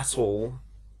at all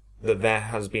that there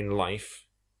has been life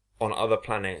on other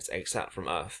planets except from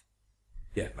Earth.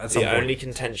 yeah. At some The point. only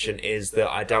contention is that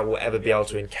I doubt we'll ever be able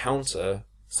to encounter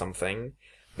something,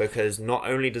 because not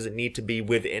only does it need to be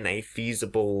within a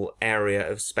feasible area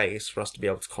of space for us to be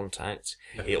able to contact,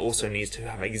 it also needs to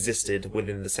have existed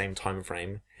within the same time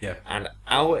frame. Yeah. And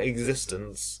our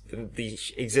existence, the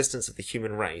existence of the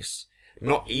human race,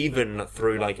 not even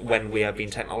through like when we have been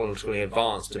technologically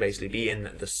advanced to basically be in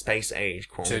the space age,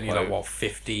 quote It's only unquote, like what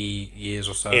 50 years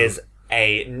or so. is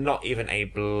not even a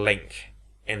blink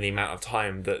in the amount of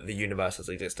time that the universe has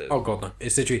existed. Oh god, no!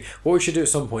 It's literally what we should do at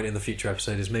some point in the future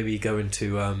episode is maybe go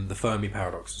into the Fermi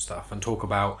paradox and stuff, and talk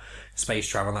about space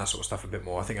travel and that sort of stuff a bit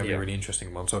more. I think that'd be a really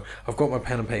interesting one. So I've got my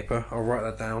pen and paper. I'll write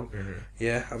that down.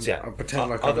 Yeah, I'll pretend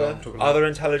like I'm talking about. Other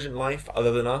intelligent life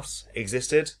other than us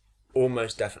existed,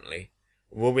 almost definitely.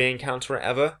 Will we encounter it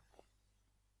ever?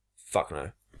 Fuck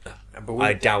no. But we,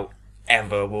 I doubt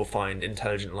ever we'll find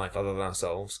intelligent life other than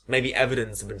ourselves. Maybe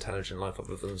evidence of intelligent life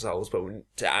other than themselves, but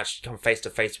to actually come face to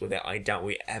face with it, I doubt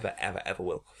we ever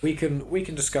will. we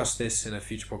can discuss this in a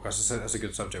future podcast. That's a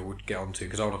good subject we'll get on to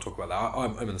because I want to talk about that.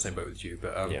 I'm in the same boat with you,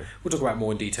 but we'll talk about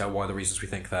more in detail why the reasons we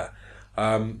think that.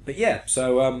 But yeah,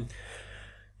 so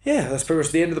that's pretty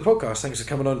much the end of the podcast. Thanks for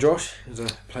coming on, Josh. It was a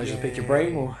pleasure to pick your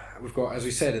brain. Well, we've got, as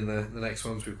we said in the next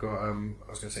ones, we've got, I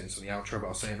was going to say this in the outro, but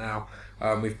I'll say it now.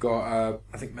 We've got,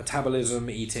 I think, metabolism,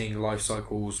 eating, life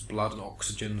cycles, blood and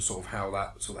oxygen, sort of how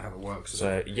it works.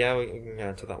 So yeah, we can go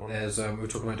into that one. There's, we were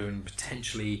talking about doing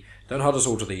potentially. Don't hold us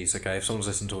all to these, okay? If someone's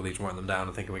listened to all these, write them down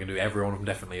and thinking we're going to do every one of them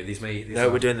definitely. These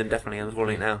We're doing them definitely. I'm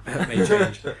calling it now. may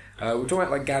change. We're talking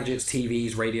about like gadgets,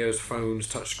 TVs, radios, phones,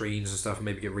 touch screens and stuff, and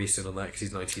maybe get Reese in on that because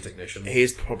he's an IT technician.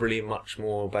 He's probably much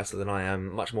more better than I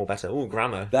am. Much more better. Oh,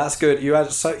 grammar. That's good. You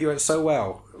went so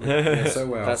well. Yeah, so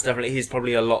well. That's definitely. He's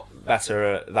probably a lot better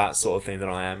at that sort of thing than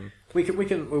I am. We'll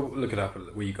look it up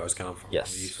where you guys come from.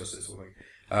 Yes. The useless sort of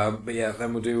thing. But yeah,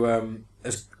 then we'll do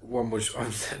there's one which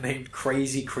I've named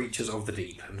Crazy Creatures of the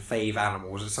Deep and Fave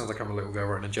Animals. It sounds like I'm a little girl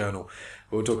writing a journal.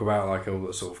 But we'll talk about like all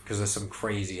the sort of, because there's some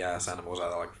crazy ass animals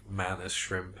out there like mantis,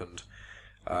 shrimp, and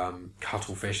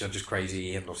cuttlefish are just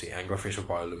crazy, and obviously anglerfish or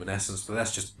bioluminescence. But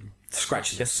that's just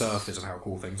scratching the surface of how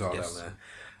cool things are down there.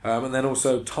 And then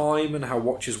also time and how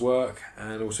watches work,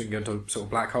 and also can go into sort of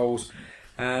black holes,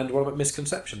 and what about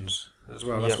misconceptions as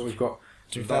well. That's what we've got.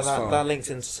 That links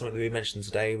into something that we mentioned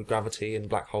today with gravity and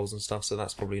black holes and stuff, so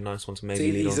that's probably a nice one to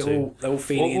maybe lead on to. They're all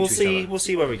feeding into each other. We'll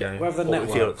see where we go. We'll have the network.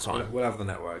 We feel at the time. We'll have the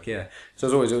network, yeah. So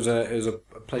as always, it was a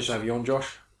pleasure to have you on,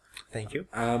 Josh. Thank you.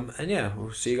 And yeah,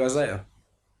 we'll see you guys later.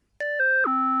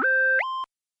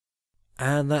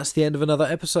 And that's the end of another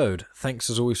episode. Thanks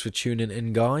as always for tuning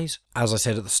in, guys. As I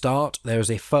said at the start, there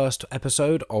is a first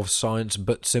episode of Science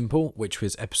But Simple, which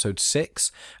was episode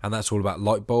 6, and that's all about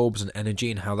light bulbs and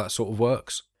energy and how that sort of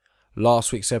works.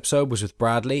 Last week's episode was with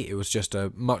Bradley. It was just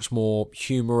a much more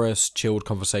humorous, chilled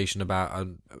conversation about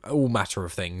all matter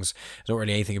of things. There's not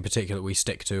really anything in particular that we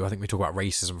stick to. I think we talk about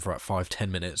racism for about 5-10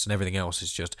 minutes, and everything else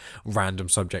is just random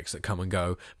subjects that come and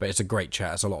go. But it's a great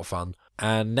chat. It's a lot of fun.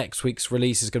 And next week's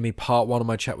release is going to be part 1 of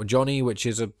my chat with Johnny, which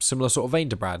is a similar sort of vein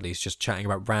to Bradley's, just chatting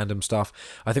about random stuff.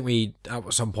 I think we,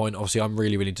 at some point, obviously I'm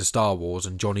really into Star Wars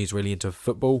and Johnny's really into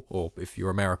football, or if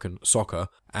you're American, soccer.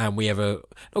 And we have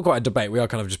not quite a debate, we are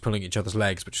kind of just pulling each other's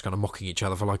legs, but just kind of mocking each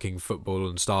other for liking football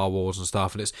and Star Wars and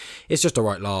stuff. And it's just a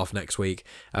right laugh next week.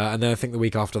 And then I think the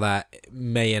week after that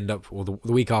may end up, or the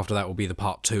week after that will be the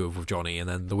part 2 with Johnny. And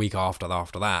then the week after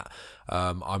that,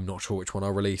 I'm not sure which one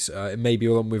I'll release. It may be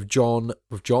one with John.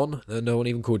 No one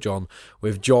even called John.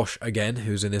 With Josh again,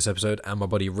 who's in this episode, and my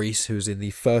buddy Reese, who's in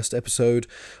the first episode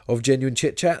of Genuine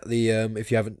Chit Chat. If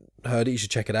you haven't heard it, you should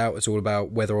check it out. It's all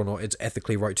about whether or not it's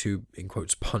ethically right to, in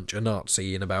quotes, punch a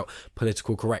Nazi, and about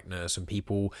political correctness and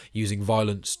people using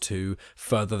violence to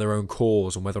further their own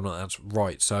cause and whether or not that's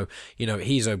right. So,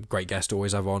 he's a great guest to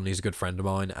always have on. He's a good friend of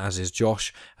mine, as is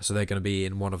Josh. So they're going to be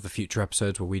in one of the future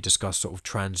episodes where we discuss sort of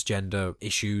transgender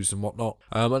issues and whatnot.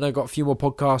 And I've got a few more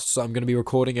podcasts that I'm going to be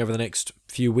recording over the next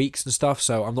few weeks and stuff,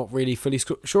 so I'm not really fully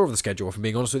sure of the schedule, if I'm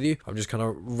being honest with you. I'm just kind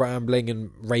of rambling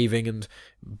and raving and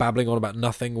babbling on about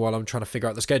nothing while I'm trying to figure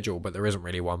out the schedule, but there isn't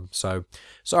really one. So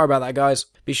sorry about that, guys.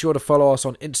 Be sure to follow us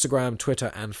on Instagram,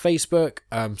 Twitter and Facebook.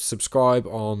 Subscribe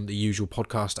on the usual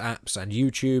podcast apps and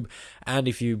YouTube, and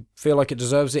if you feel like it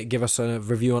deserves it, give us a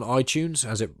review on iTunes,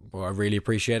 I really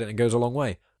appreciate it and it goes a long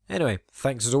way. Anyway,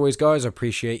 thanks as always, guys. I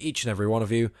appreciate each and every one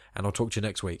of you, and I'll talk to you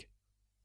next week.